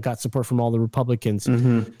Democrats, but got support from all the Republicans.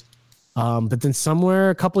 But then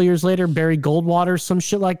somewhere a couple of years later, Barry Goldwater, some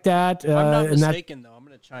shit like that. If I'm not mistaken, though, I'm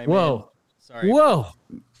going to chime in.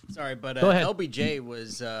 Sorry, but LBJ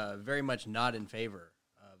was very much not in favor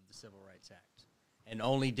of the Civil Rights Act, and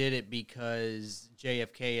only did it because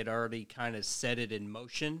JFK had already kind of set it in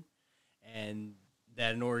motion, and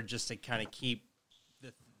that in order just to kind of keep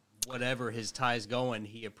whatever his ties going,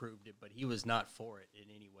 he approved it, but he was not for it in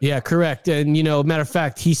any way. Yeah, correct. And, matter of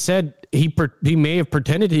fact, he said he may have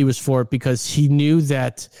pretended he was for it because he knew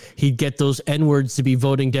that he'd get those N-words to be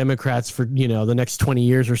voting Democrats for, the next 20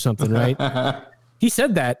 years or something, right? He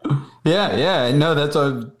said that. Yeah. No, that's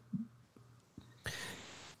what.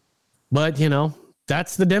 But,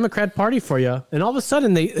 that's the Democrat Party for you. And all of a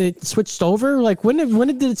sudden it switched over. Like when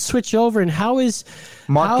did it switch over, and how is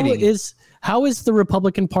marketing? How is the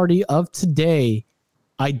Republican Party of today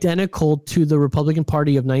identical to the Republican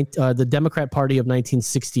Party of the Democrat Party of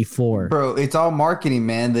 1964? Bro, it's all marketing,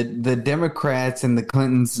 man. The Democrats and the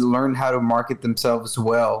Clintons learn how to market themselves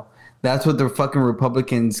well. That's what the fucking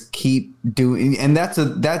Republicans keep doing, and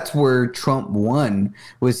that's where Trump won.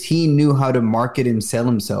 Was he knew how to market and sell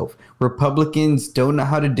himself. Republicans don't know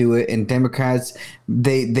how to do it, and Democrats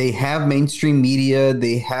they have mainstream media,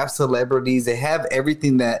 they have celebrities, they have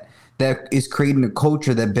everything that is creating a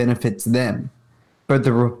culture that benefits them. But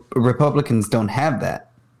the Republicans don't have that.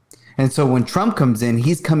 And so when Trump comes in,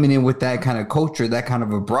 he's coming in with that kind of culture, that kind of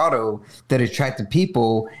vibrato that attracted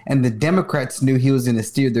people. And the Democrats knew he was going to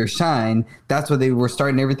steer their shine. That's why they were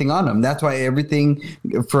starting everything on him. That's why everything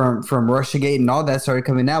from Russiagate and all that started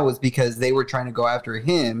coming out, was because they were trying to go after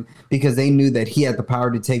him because they knew that he had the power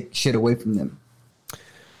to take shit away from them.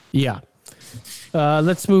 Yeah.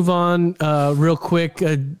 Let's move on real quick.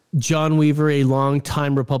 John Weaver, a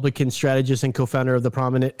longtime Republican strategist and co-founder of the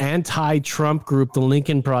prominent anti-Trump group, the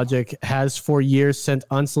Lincoln Project, has for years sent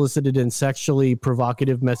unsolicited and sexually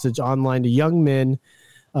provocative messages online to young men.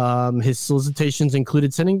 His solicitations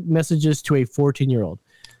included sending messages to a 14-year-old.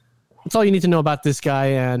 That's all you need to know about this guy,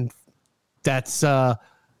 and that's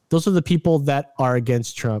those are the people that are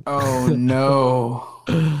against Trump. Oh, no.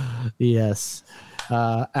 Yes.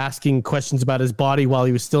 Asking questions about his body while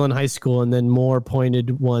he was still in high school, and then more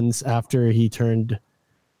pointed ones after he turned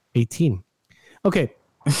 18. Okay,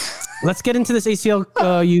 let's get into this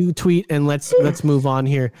ACLU tweet, and let's move on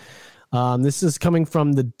here. This is coming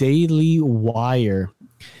from the Daily Wire.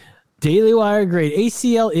 Daily Wire grade.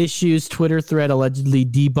 ACL issues Twitter thread allegedly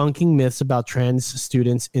debunking myths about trans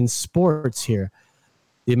students in sports here.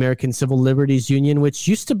 The American Civil Liberties Union, which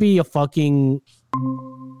used to be a fucking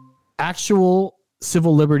actual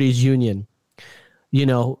civil liberties union.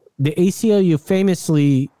 The ACLU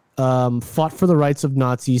famously fought for the rights of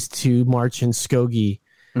Nazis to march in Skokie.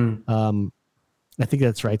 I think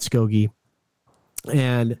that's right, Skokie.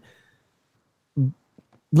 And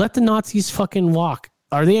let the Nazis fucking walk.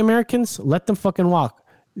 Are they Americans? Let them fucking walk.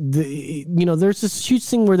 there's this huge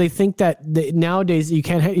thing where they think that nowadays you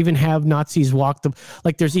can't even have Nazis walk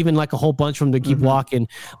like there's even like a whole bunch of them to keep walking,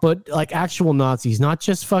 but like actual Nazis, not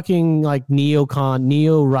just fucking like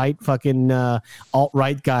neo-right fucking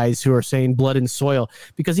alt-right guys who are saying blood and soil,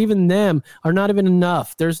 because even them are not even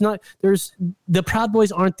enough. There's the Proud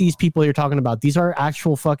Boys aren't these people you're talking about. These are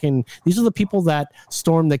actual these are the people that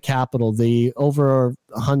stormed the Capitol, the over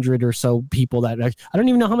 100 or so people that I don't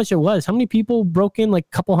even know how much it was. How many people broke in? Like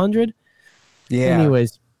a couple hundred? Yeah.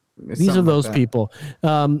 Anyways, these are those people.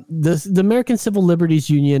 The American Civil Liberties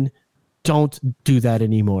Union don't do that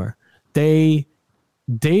anymore. They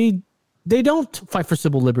don't fight for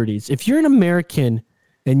civil liberties. If you're an American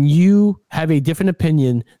and you have a different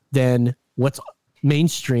opinion than what's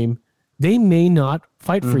mainstream, they may not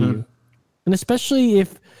fight for you. And especially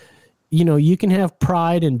if, you can have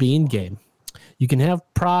pride in being gay. You can have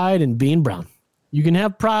pride in being brown. You can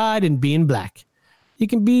have pride in being black. You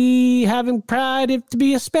can be having pride to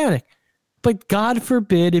be Hispanic. But God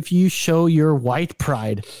forbid if you show your white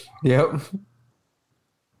pride. Yep.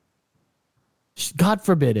 God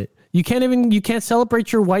forbid it. You can't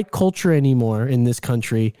celebrate your white culture anymore in this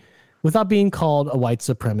country without being called a white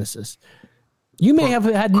supremacist. You may have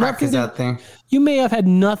had nothing. You may have had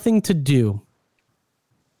nothing to do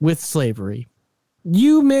with slavery.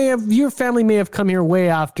 Your family may have come here way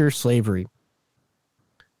after slavery.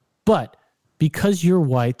 But because you're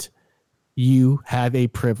white, you have a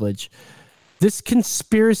privilege. This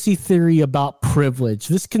conspiracy theory about privilege,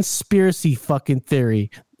 this conspiracy fucking theory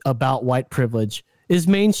about white privilege is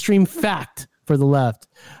mainstream fact for the left,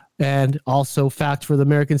 and also fact for the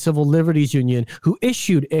American Civil Liberties Union, who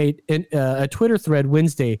issued a Twitter thread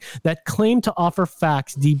Wednesday that claimed to offer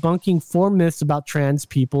facts debunking 4 myths about trans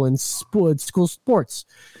people in school sports.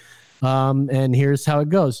 And here's how it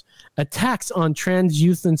goes. Attacks on trans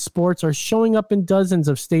youth in sports are showing up in dozens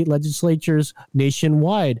of state legislatures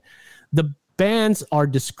nationwide. The bans are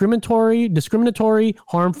discriminatory,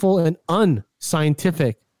 harmful, and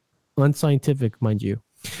unscientific, mind you.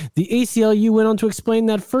 The ACLU went on to explain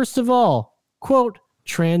that, first of all, quote,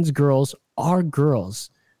 trans girls are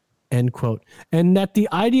girls, end quote, and that the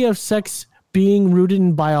idea of sex being rooted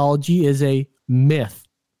in biology is a myth.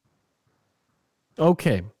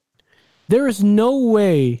 Okay. There is no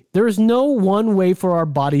one way for our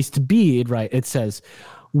bodies to be, right? It says,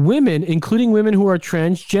 women, including women who are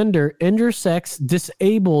transgender, intersex,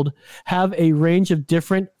 disabled, have a range of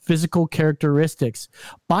different physical characteristics.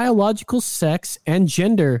 Biological sex and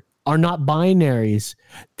gender are not binaries.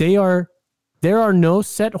 There are no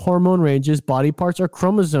set hormone ranges, body parts, or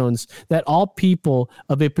chromosomes that all people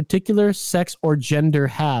of a particular sex or gender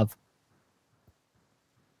have.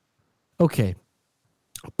 Okay.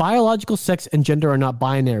 Biological sex and gender are not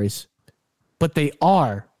binaries, but they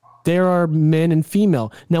are. There are men and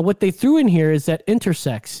female. Now, what they threw in here is that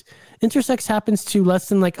intersex. Intersex happens to less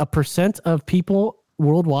than like 1% of people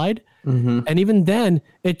worldwide. And even then,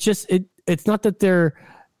 it's not that they're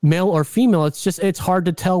male or female. It's hard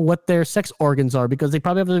to tell what their sex organs are, because they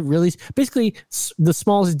probably have basically the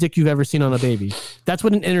smallest dick you've ever seen on a baby. That's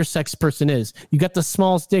what an intersex person is. You got the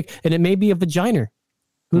smallest dick, and it may be a vagina.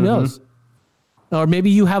 Who knows? Or maybe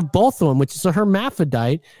you have both of them, which is a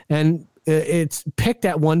hermaphrodite, and it's picked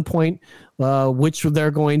at one point which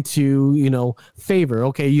they're going to, favor.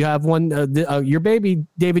 Okay, you have one. Your baby,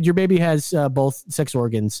 David, your baby has both sex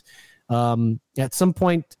organs. At some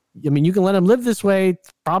point, you can let them live this way.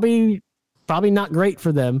 It's probably not great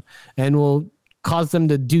for them, and will cause them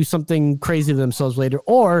to do something crazy to themselves later.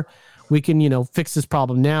 Or we can, fix this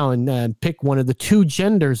problem now and pick one of the 2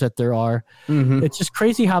 genders that there are. It's just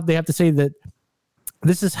crazy how they have to say that.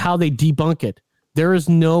 This is how they debunk it. There is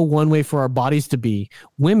no one way for our bodies to be.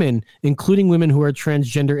 Women, including women who are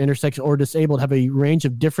transgender, intersex, or disabled, have a range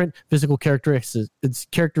of different physical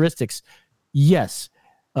characteristics. Yes,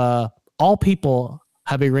 all people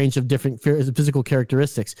have a range of different physical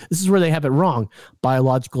characteristics. This is where they have it wrong.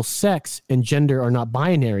 Biological sex and gender are not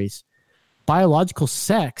binaries. Biological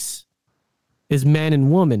sex is man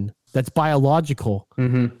and woman. That's biological.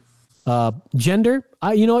 Gender,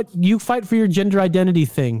 you know what? You fight for your gender identity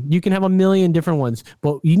thing. You can have a million different ones,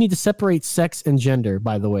 but you need to separate sex and gender,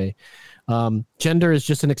 by the way. Gender is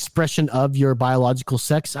just an expression of your biological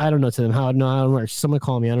sex. I don't know to them how. No, someone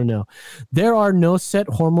call me. I don't know. There are no set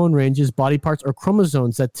hormone ranges, body parts, or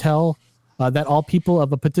chromosomes that tell that all people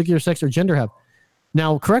of a particular sex or gender have.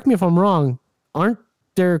 Now, correct me if I'm wrong. Aren't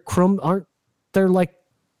there like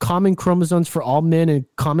common chromosomes for all men and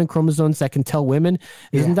common chromosomes that can tell women?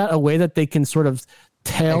 Isn't that a way that they can sort of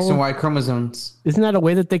tell X and Y chromosomes? Isn't that a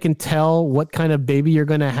way that they can tell what kind of baby you're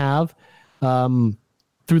going to have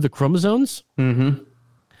through the chromosomes?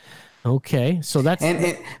 Okay, so that's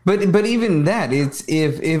but even that, it's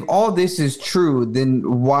if all this is true,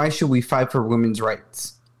 then why should we fight for women's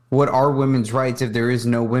rights? What are women's rights if there is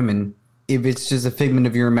no women? If it's just a figment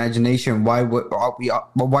of your imagination,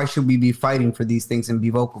 why should we be fighting for these things and be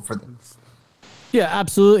vocal for them? Yeah,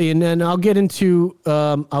 absolutely. And then I'll get into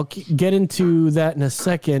that in a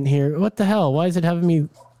second here. What the hell? Why is it having me?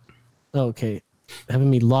 Okay, having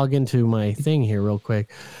me log into my thing here real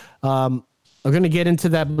quick. I'm going to get into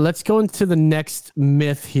that, but let's go into the next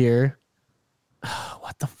myth here.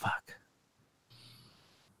 What the fuck?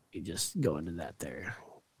 You just go into that there.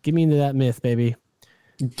 Give me into that myth, baby.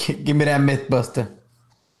 Give me that myth, Buster.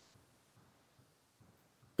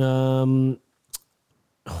 Why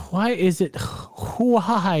is it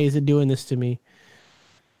doing this to me?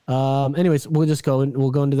 Anyways, we'll go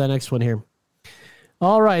into that next one here.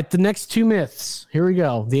 All right, the next two myths. Here we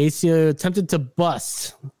go. The ACLU attempted to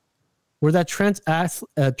bust where that trans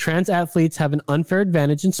athletes have an unfair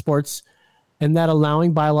advantage in sports and that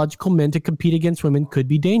allowing biological men to compete against women could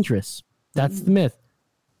be dangerous. That's the myth.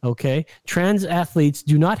 Okay. Trans athletes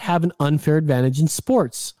do not have an unfair advantage in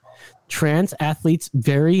sports. Trans athletes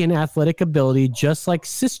vary in athletic ability just like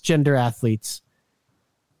cisgender athletes.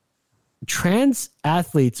 Trans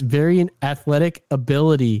athletes vary in athletic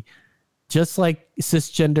ability just like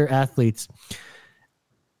cisgender athletes.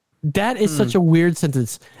 That is such a weird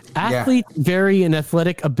sentence. Athletes vary in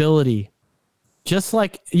athletic ability. Just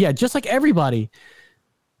like everybody.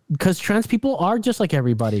 Because trans people are just like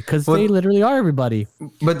everybody. Because they literally are everybody.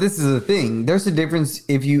 But this is the thing. There's a difference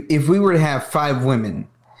if we were to have 5 women,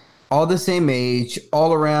 all the same age,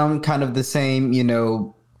 all around kind of the same,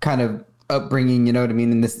 kind of upbringing, you know what I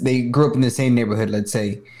mean? And they grew up in the same neighborhood, let's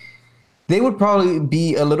say. They would probably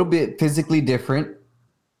be a little bit physically different.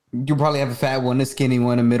 You probably have a fat one, a skinny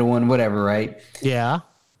one, a middle one, whatever, right? Yeah.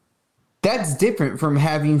 That's different from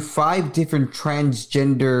having 5 different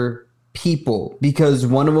transgender people because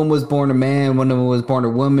one of them was born a man, one of them was born a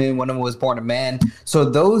woman, one of them was born a man. So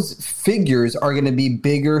those figures are going to be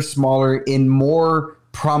bigger, smaller, in more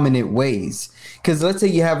prominent ways. Because let's say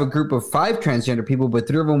you have a group of 5 transgender people, but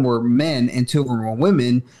 3 of them were men and 2 of them were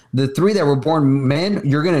women. The 3 that were born men,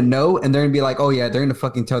 you're going to know, and they're going to be like, oh yeah, they're going to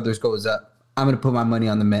fucking tell theirs goes up. I'm going to put my money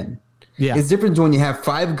on the men. Yeah. It's different when you have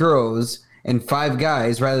 5 girls and 5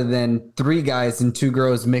 guys rather than 3 guys and 2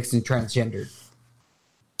 girls mixed and transgender.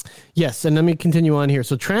 Yes, and let me continue on here.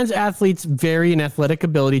 So trans athletes vary in athletic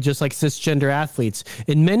ability just like cisgender athletes.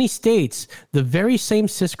 In many states, the very same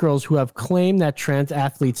cis girls who have claimed that trans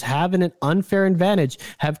athletes have an unfair advantage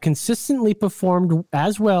have consistently performed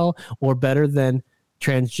as well or better than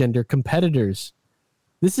transgender competitors.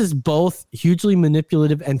 This is both hugely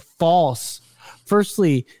manipulative and false.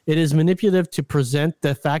 Firstly, it is manipulative to present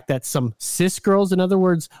the fact that some cis girls, in other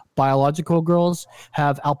words, biological girls,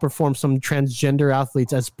 have outperformed some transgender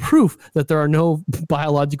athletes as proof that there are no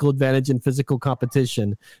biological advantage in physical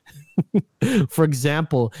competition. For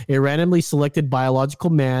example, a randomly selected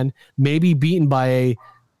biological man may be beaten by a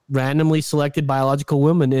randomly selected biological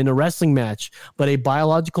woman in a wrestling match, but a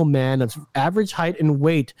biological man of average height and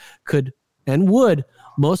weight could and would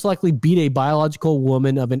most likely beat a biological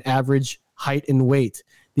woman of an average height and weight.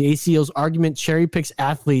 The ACL's argument cherry picks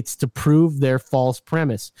athletes to prove their false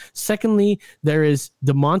premise. Secondly, there is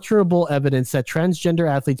demonstrable evidence that transgender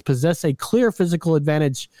athletes possess a clear physical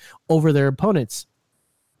advantage over their opponents,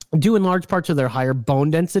 due in large part to their higher bone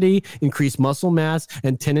density, increased muscle mass,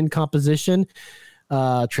 and tendon composition.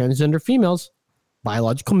 Transgender females,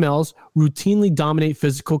 biological males, routinely dominate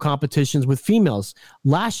physical competitions with females.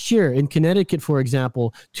 Last year in Connecticut, for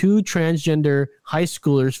example, 2 transgender high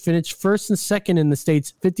schoolers finished first and second in the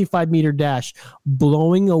state's 55-meter dash,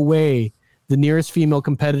 blowing away the nearest female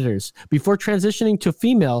competitors. Before transitioning to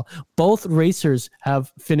female, both racers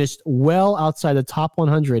have finished well outside the top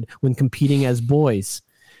 100 when competing as boys.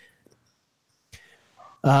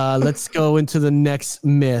 Let's go into the next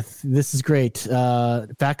myth. This is great.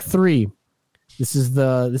 Fact 3. This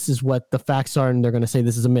is what the facts are, and they're going to say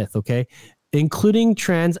this is a myth. Okay, including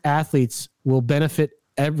trans athletes will benefit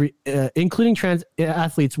everyone.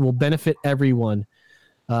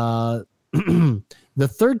 The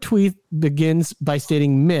third tweet begins by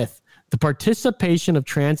stating myth: the participation of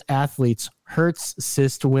trans athletes hurts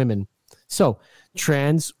cis women. So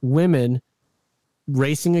trans women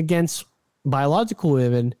racing against biological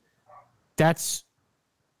women,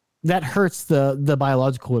 that hurts the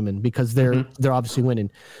biological women because they're obviously winning.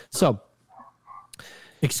 So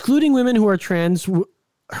excluding women who are trans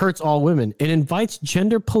hurts all women. It invites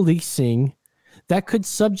gender policing that could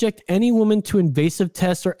subject any woman to invasive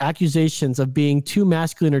tests or accusations of being too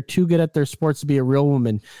masculine or too good at their sports to be a real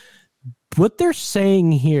woman. what they're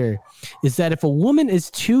saying here is that if a woman is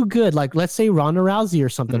too good, like let's say Ronda Rousey or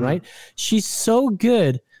something, right? She's so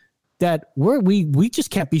good that we just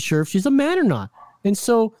can't be sure if she's a man or not. And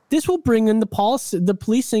so this will bring in the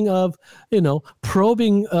policing of,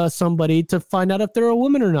 probing somebody to find out if they're a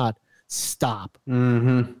woman or not. Stop.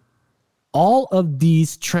 Mm-hmm. All of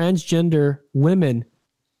these transgender women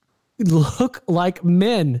look like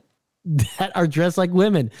men that are dressed like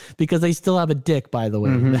women because they still have a dick, by the way.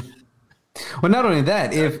 Mm-hmm. Well, not only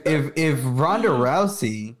that, if Ronda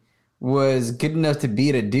Rousey was good enough to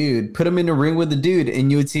beat a dude, put him in a ring with a dude,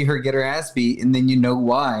 and you would see her get her ass beat, and then you know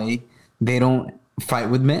why they don't fight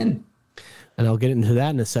with men. And I'll get into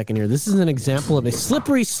that in a second here. This is an example of a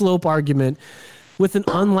slippery slope argument with an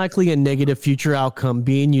unlikely and negative future outcome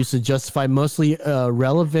being used to justify mostly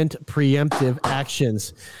relevant preemptive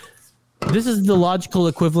actions. This is the logical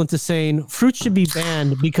equivalent to saying fruit should be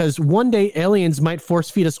banned because one day aliens might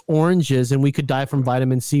force feed us oranges and we could die from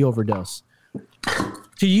vitamin C overdose.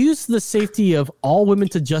 To use the safety of all women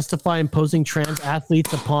to justify imposing trans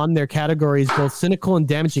athletes upon their category is both cynical and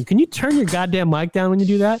damaging. Can you turn your goddamn mic down when you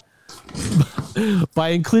do that? By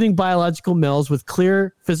including biological males with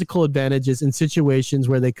clear physical advantages in situations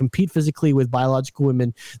where they compete physically with biological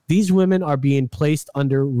women, these women are being placed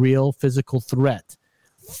under real physical threat.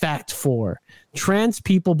 Fact 4. Trans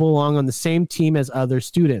people belong on the same team as other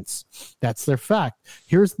students. That's their fact.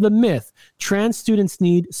 Here's the myth. Trans students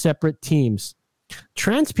need separate teams.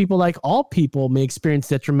 Trans people, like all people, may experience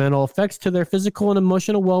detrimental effects to their physical and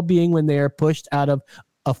emotional well-being when they are pushed out of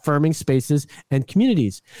affirming spaces and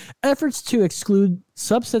communities. Efforts to exclude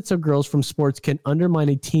subsets of girls from sports can undermine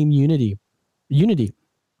a team unity.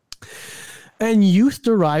 And youth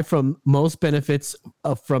derive from most benefits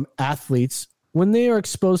from athletes when they are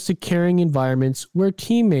exposed to caring environments where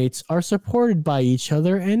teammates are supported by each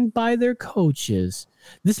other and by their coaches.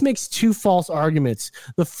 This makes two false arguments.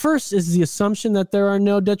 The first is the assumption that there are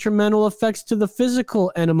no detrimental effects to the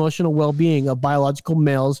physical and emotional well-being of biological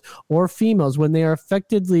males or females when they are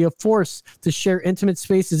effectively forced to share intimate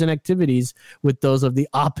spaces and activities with those of the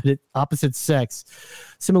opposite sex.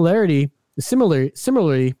 Similarly, that's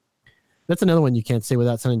another one you can't say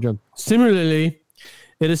without sounding drunk. Similarly,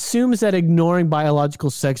 it assumes that ignoring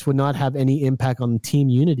biological sex would not have any impact on team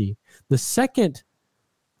unity. The second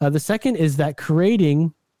is that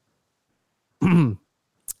creating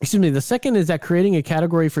a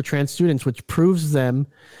category for trans students which provides them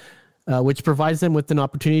with an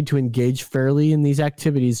opportunity to engage fairly in these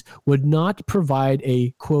activities would not provide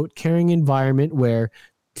a, quote, caring environment where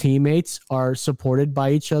teammates are supported by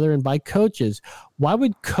each other and by coaches. Why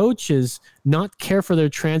would coaches not care for their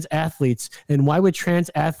trans athletes? And why would trans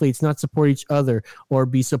athletes not support each other or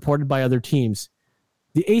be supported by other teams?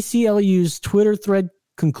 The ACLU's Twitter thread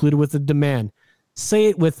concluded with a demand. Say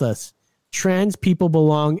it with us. Trans people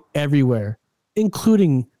belong everywhere,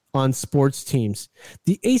 including on sports teams.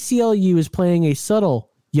 The ACLU is playing a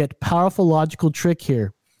subtle yet powerful logical trick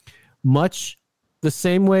here. Much the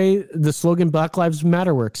same way the slogan Black Lives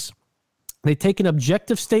Matter works. They take an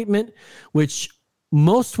objective statement, which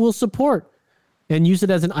most will support, and use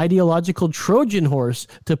it as an ideological Trojan horse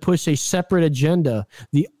to push a separate agenda.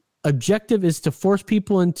 The objective is to force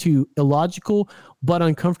people into illogical but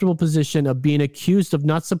uncomfortable position of being accused of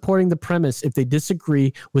not supporting the premise if they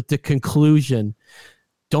disagree with the conclusion.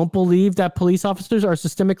 Don't believe that police officers are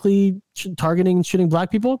systemically targeting and shooting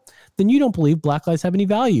black people? Then you don't believe black lives have any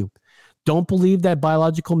value. Don't believe that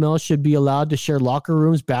biological males should be allowed to share locker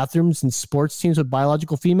rooms, bathrooms, and sports teams with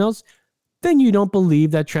biological females? Then you don't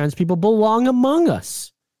believe that trans people belong among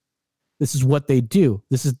us. This is what they do.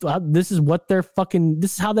 This is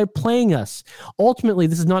how they're playing us. Ultimately,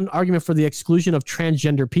 this is not an argument for the exclusion of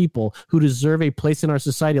transgender people who deserve a place in our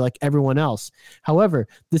society like everyone else. However,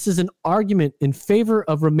 this is an argument in favor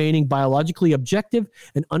of remaining biologically objective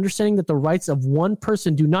and understanding that the rights of one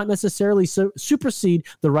person do not necessarily supersede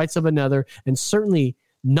the rights of another, and certainly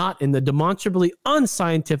not in the demonstrably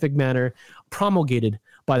unscientific manner promulgated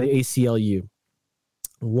by the ACLU.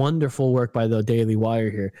 Wonderful work by the Daily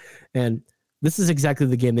Wire here. And this is exactly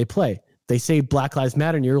the game they play. They say Black Lives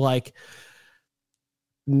Matter, and you're like,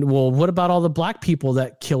 well, what about all the black people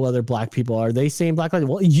that kill other black people? Are they saying Black Lives?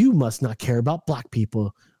 Well, you must not care about black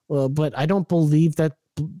people. But I don't believe that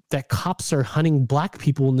cops are hunting black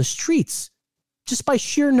people in the streets. Just by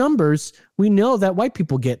sheer numbers, we know that white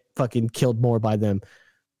people get fucking killed more by them.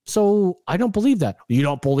 So I don't believe that. You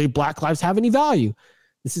don't believe black lives have any value.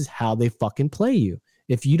 This is how they fucking play you.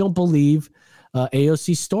 If you don't believe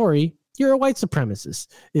AOC's story, you're a white supremacist.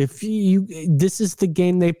 This is the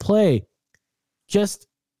game they play. Just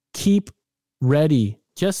keep ready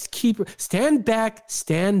Just stand back,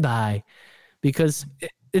 stand by, because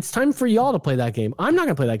it's time for y'all to play that game. I'm not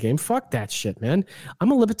going to play that game. Fuck that shit, man.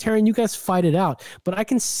 I'm a libertarian. You guys fight it out. But I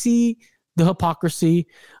can see the hypocrisy.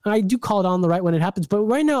 And I do call it on the right when it happens. But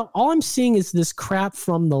right now, all I'm seeing is this crap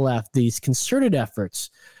from the left, these concerted efforts,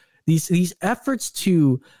 these efforts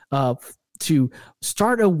to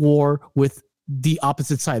start a war with the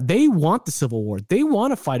opposite side. They want the Civil War. They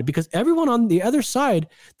want to fight it because everyone on the other side,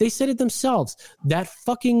 they said it themselves. That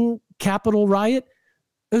fucking Capitol riot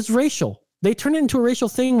is racial. They turned it into a racial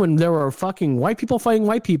thing when there were fucking white people fighting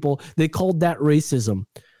white people. They called that racism.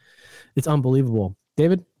 It's unbelievable.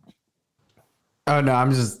 David? Oh, no,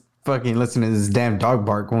 I'm just fucking listening to this damn dog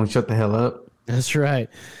bark. Won't shut the hell up. That's right.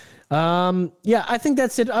 Yeah, I think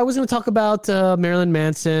that's it. I was going to talk about Marilyn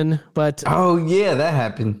Manson, but... Oh, yeah, that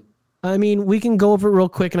happened. I mean, we can go over it real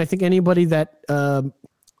quick, and I think anybody that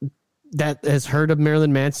that has heard of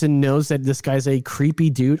Marilyn Manson knows that this guy's a creepy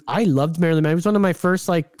dude. I loved Marilyn Manson. He was one of my first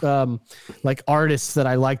like artists that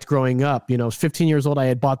I liked growing up. You know, I was 15 years old. I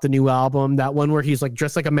had bought the new album, that one where he's like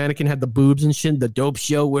dressed like a mannequin, had the boobs and shit. The Dope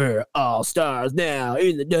Show, we're all stars now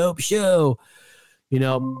in the Dope Show. You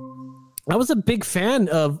know, I was a big fan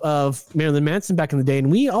of Marilyn Manson back in the day, and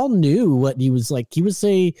we all knew what he was like. He was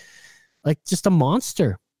just a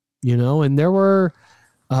monster. You know, and there were,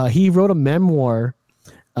 he wrote a memoir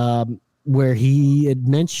where he had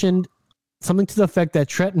mentioned something to the effect that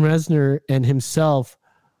Trent Reznor and himself,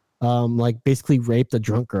 basically raped a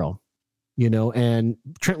drunk girl, you know, and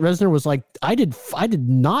Trent Reznor was like, I did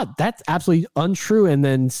not, that's absolutely untrue. And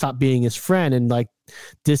then stopped being his friend. And like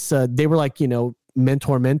this, they were like, you know,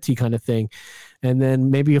 mentor mentee kind of thing. And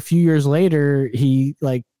then maybe a few years later,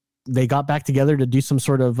 they got back together to do some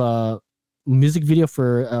sort of, music video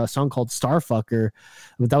for a song called Starfucker,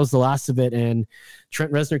 but that was the last of it. And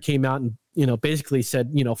Trent Reznor came out and, you know, basically said,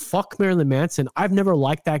 you know, fuck Marilyn Manson. I've never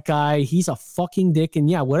liked that guy. He's a fucking dick. And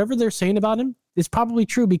yeah, whatever they're saying about him is probably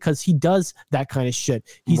true because he does that kind of shit.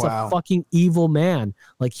 He's a fucking evil man.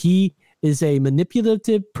 Like he is a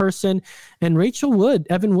manipulative person. And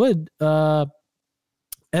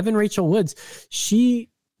Evan Rachel Woods, she,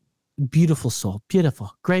 beautiful soul,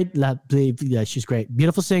 beautiful, great. Yeah, she's great.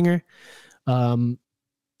 Beautiful singer.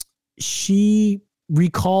 She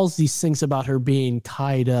recalls these things about her being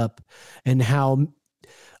tied up and how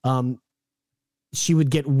she would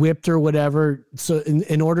get whipped or whatever. So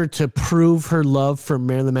in order to prove her love for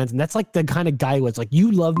Marilyn Manson, that's like the kind of guy who was like,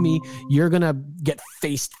 you love me, you're going to get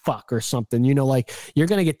faced fuck or something, you know, like you're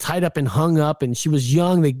going to get tied up and hung up. And she was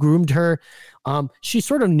young. They groomed her. She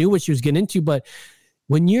sort of knew what she was getting into, but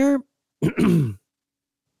when you're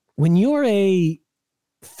a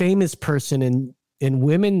famous person and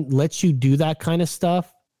women let you do that kind of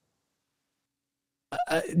stuff,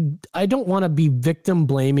 I don't want to be victim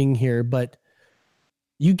blaming here, but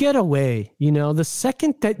you get away, you know, the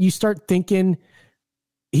second that you start thinking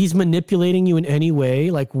he's manipulating you in any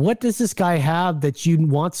way, like what does this guy have that you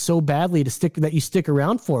want so badly that you stick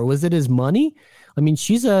around for? Was it his money? I mean,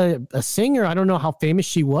 she's a singer. I don't know how famous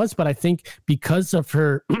she was, but I think because of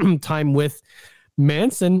her time with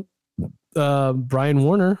Manson, Brian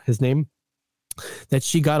Warner, his name, that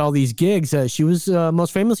she got all these gigs. She was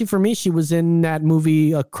most famously for me, she was in that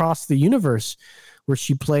movie Across the Universe where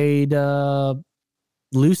she played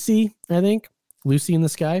Lucy, I think. Lucy in the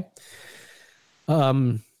Sky.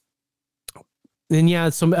 And yeah,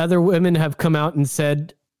 some other women have come out and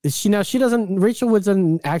said, Rachel Woods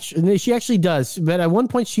doesn't actually, she actually does. But at one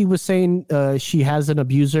point she was saying she has an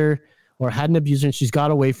abuser or had an abuser and she's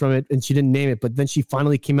got away from it and she didn't name it. But then she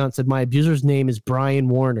finally came out and said, my abuser's name is Brian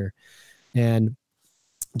Warner. And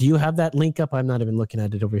do you have that link up? I'm not even looking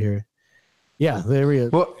at it over here. Yeah, there we go.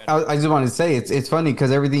 Well, I just wanted to say it's funny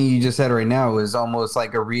because everything you just said right now is almost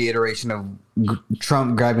like a reiteration of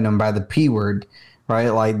Trump grabbing them by the P word, right?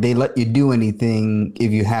 Like they let you do anything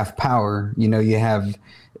if you have power. You know, you have,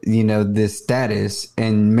 you know, this status,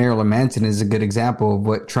 and Marilyn Manson is a good example of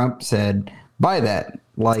what Trump said by that.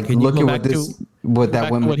 Like, look at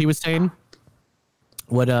what he was saying,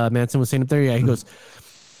 what Manson was saying up there. Yeah, he goes,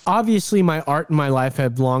 obviously, my art and my life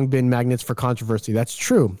have long been magnets for controversy. That's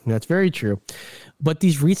true. That's very true. But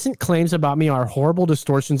these recent claims about me are horrible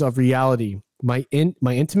distortions of reality. My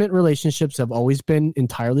intimate relationships have always been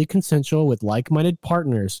entirely consensual with like-minded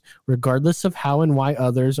partners, regardless of how and why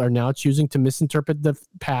others are now choosing to misinterpret the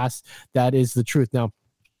past. That is the truth. Now,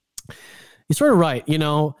 you're sort of right. You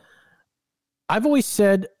know, I've always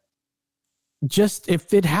said, just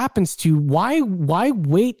if it happens to, why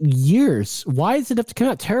wait years? Why does it have to come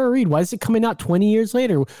out? Tara Reid, why is it coming out 20 years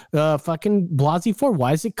later? Fucking Blasey Ford,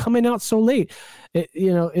 why is it coming out so late?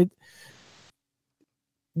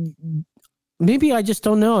 maybe I just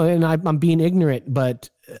don't know, and I'm being ignorant, but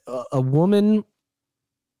a woman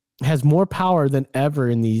has more power than ever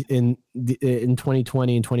in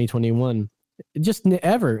 2020 and 2021, just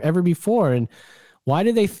ever before. And why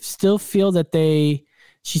do they still feel that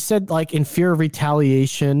she said, like, in fear of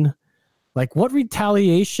retaliation? Like, what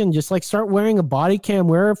retaliation? Just like start wearing a body cam,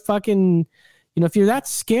 wear a fucking, if you're that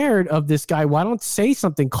scared of this guy, why don't say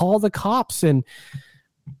something? Call the cops and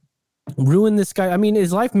ruin this guy. I mean,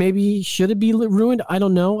 his life maybe should it be ruined? I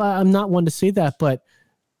don't know. I'm not one to say that, but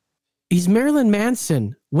he's Marilyn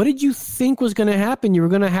Manson. What did you think was going to happen? You were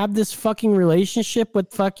going to have this fucking relationship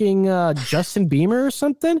with fucking Justin Bieber or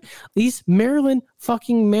something? He's Marilyn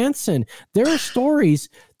fucking Manson. There are stories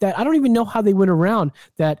that I don't even know how they went around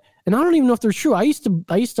that, and I don't even know if they're true. I used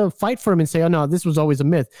to fight for him and say, oh no, this was always a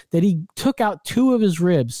myth, that he took out 2 of his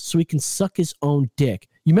ribs so he can suck his own dick.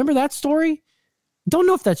 You remember that story? Don't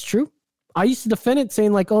know if that's true. I used to defend it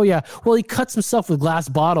saying like, oh yeah, well, he cuts himself with glass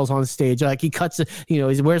bottles on stage. Like he cuts, he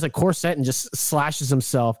wears a corset and just slashes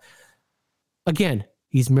himself. Again,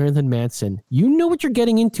 he's Marilyn Manson. You know what you're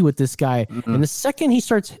getting into with this guy. Mm-hmm. And the second he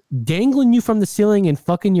starts dangling you from the ceiling and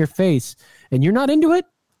fucking your face and you're not into it,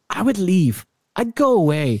 I would leave. I'd go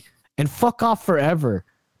away and fuck off forever.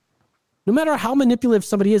 No matter how manipulative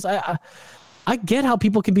somebody is, I get how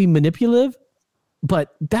people can be manipulative,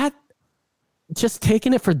 but that, just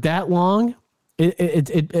taking it for that long,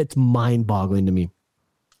 it's mind-boggling to me.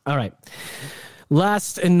 All right.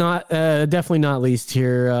 Last and not definitely not least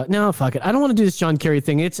here. No, fuck it. I don't want to do this John Kerry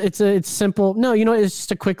thing. It's simple. No, it's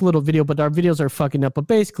just a quick little video, but our videos are fucking up. But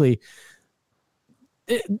basically,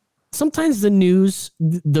 sometimes the news,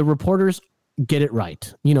 the reporters get it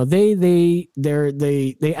right. They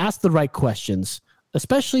ask the right questions,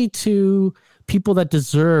 especially to people that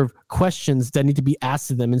deserve questions that need to be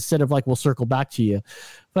asked of them instead of like, we'll circle back to you.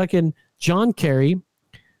 Fucking John Kerry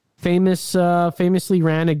famously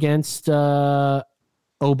ran against Obama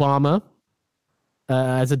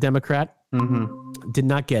as a Democrat. Mm-hmm. Did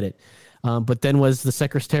not get it. But then was the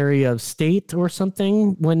Secretary of State or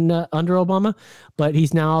something when under Obama. But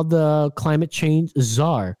he's now the climate change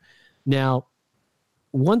czar. Now,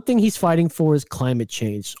 one thing he's fighting for is climate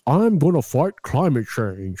change. I'm going to fight climate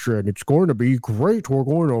change, and it's going to be great. We're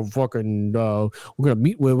going to fucking, we're going to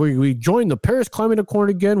meet with, we joined the Paris Climate Accord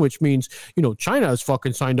again, which means, China has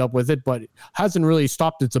fucking signed up with it, but hasn't really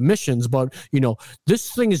stopped its emissions. But,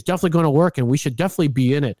 this thing is definitely going to work, and we should definitely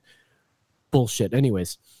be in it. Bullshit.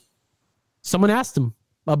 Anyways, someone asked him,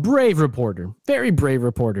 a brave reporter, very brave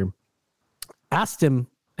reporter, asked him,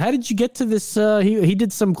 how did you get to this? He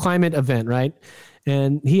did some climate event, right?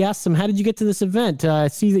 And he asked him, how did you get to this event? I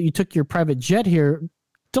see that you took your private jet here.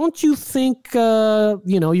 Don't you think,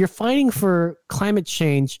 you're fighting for climate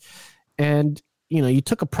change and, you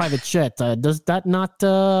took a private jet. Does that not,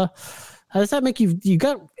 how does that make you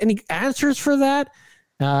got any answers for that?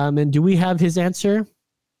 And do we have his answer?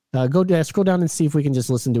 Scroll down and see if we can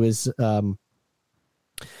just listen to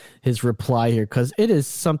his reply here, because it is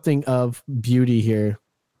something of beauty here.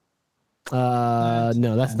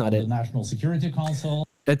 No, that's not it. National Security Council.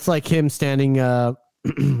 It's like him standing. Yeah,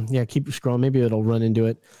 keep scrolling. Maybe it'll run into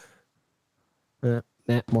it. It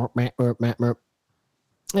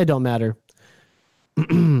don't matter.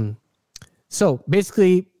 So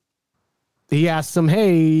basically, he asked him,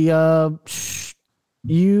 "Hey, yeah,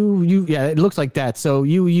 it looks like that. So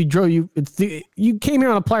you came here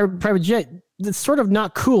on a private jet. It's sort of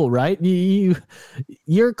not cool, right?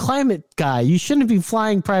 You're a climate guy. You shouldn't be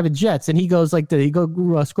flying private jets." And he goes like this.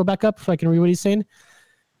 Scroll back up so I can read what he's saying.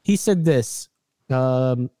 He said this.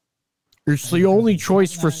 It's the only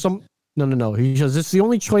choice for some. No. He says it's the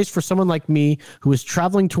only choice for someone like me who is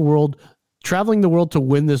traveling the world to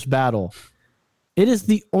win this battle. It is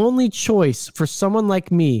the only choice for someone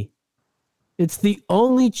like me. It's the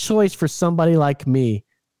only choice for somebody like me.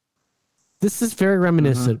 This is very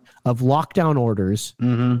reminiscent of lockdown orders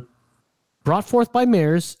brought forth by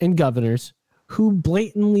mayors and governors who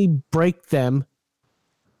blatantly break them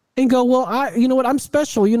and go, well, you know what? I'm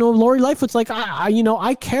special. Lori Lightfoot's like,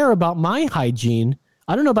 I care about my hygiene.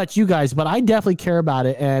 I don't know about you guys, but I definitely care about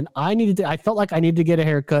it. And I felt like I needed to get a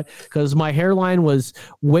haircut because my hairline was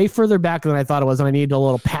way further back than I thought it was. And I needed a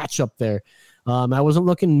little patch up there. I wasn't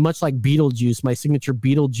looking much like Beetlejuice, my signature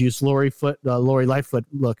Beetlejuice, Lori Lightfoot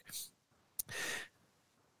look.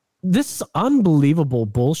 This is unbelievable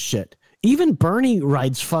bullshit. Even Bernie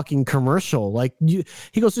rides fucking commercial. Like he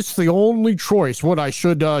goes, it's the only choice. What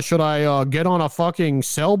should I get on a fucking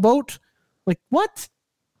sailboat? Like what?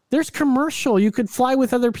 There's commercial. You could fly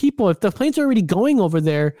with other people. If the plane's already going over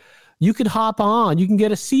there, you could hop on. You can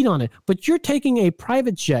get a seat on it. But you're taking a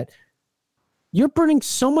private jet You're burning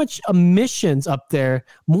so much emissions up there,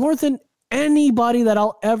 more than anybody that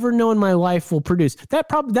I'll ever know in my life will produce. That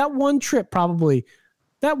one trip. Let's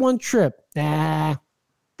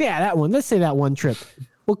say that one trip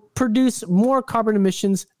will produce more carbon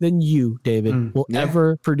emissions than you, David, will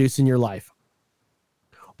ever produce in your life.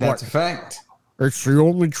 That's a fact. It's the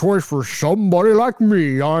only choice for somebody like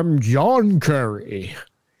me. I'm John Kerry.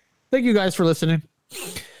 Thank you guys for listening.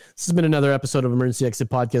 This has been another episode of Emergency Exit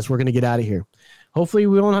Podcast. We're going to get out of here. Hopefully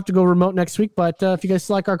we won't have to go remote next week, but if you guys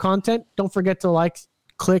like our content, don't forget to like,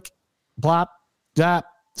 click, plop, zap,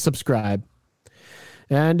 subscribe.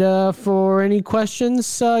 And for any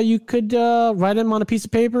questions, you could write them on a piece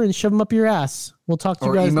of paper and shove them up your ass. We'll talk to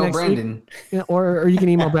you guys next Brandon. week. Yeah, or you can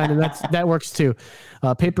email Brandon. That works too.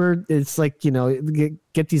 Paper, it's like,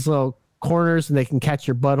 get these little corners and they can catch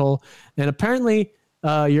your butthole. And apparently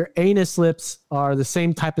your anus lips are the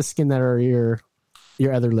same type of skin that are your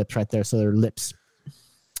other lips right there. So they're lips.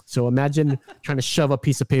 So imagine trying to shove a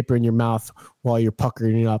piece of paper in your mouth while you're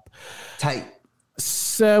puckering it up. Tight.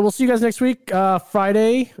 So we'll see you guys next week,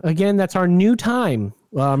 Friday. Again, that's our new time.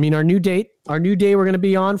 Our new date. Our new day we're going to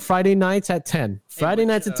be on Friday nights at 10. Friday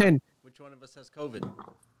nights at 10. Which one of us has COVID?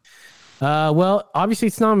 Well, obviously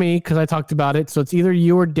it's not me because I talked about it. So it's either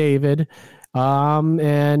you or David.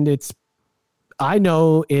 And I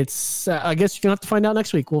know it's, I guess you're going to have to find out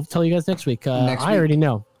next week. We'll tell you guys next week. I already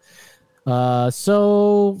know.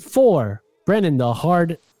 So for Brandon, the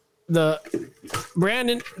hard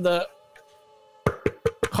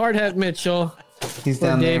hat Mitchell. He's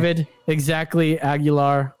down David, there. exactly,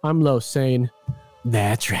 Aguilar. I'm Lo saying,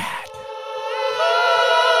 that's right.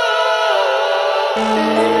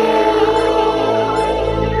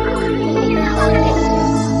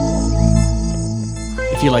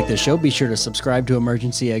 If you like this show, be sure to subscribe to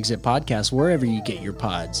Emergency Exit Podcast wherever you get your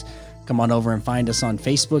pods. Come on over and find us on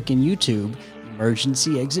Facebook and YouTube,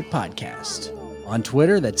 Emergency Exit Podcast. On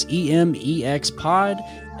Twitter, that's EMEX Pod.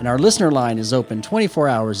 And our listener line is open 24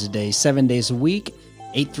 hours a day, 7 days a week,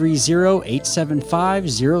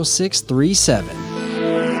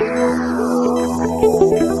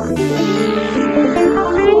 830-875-0637.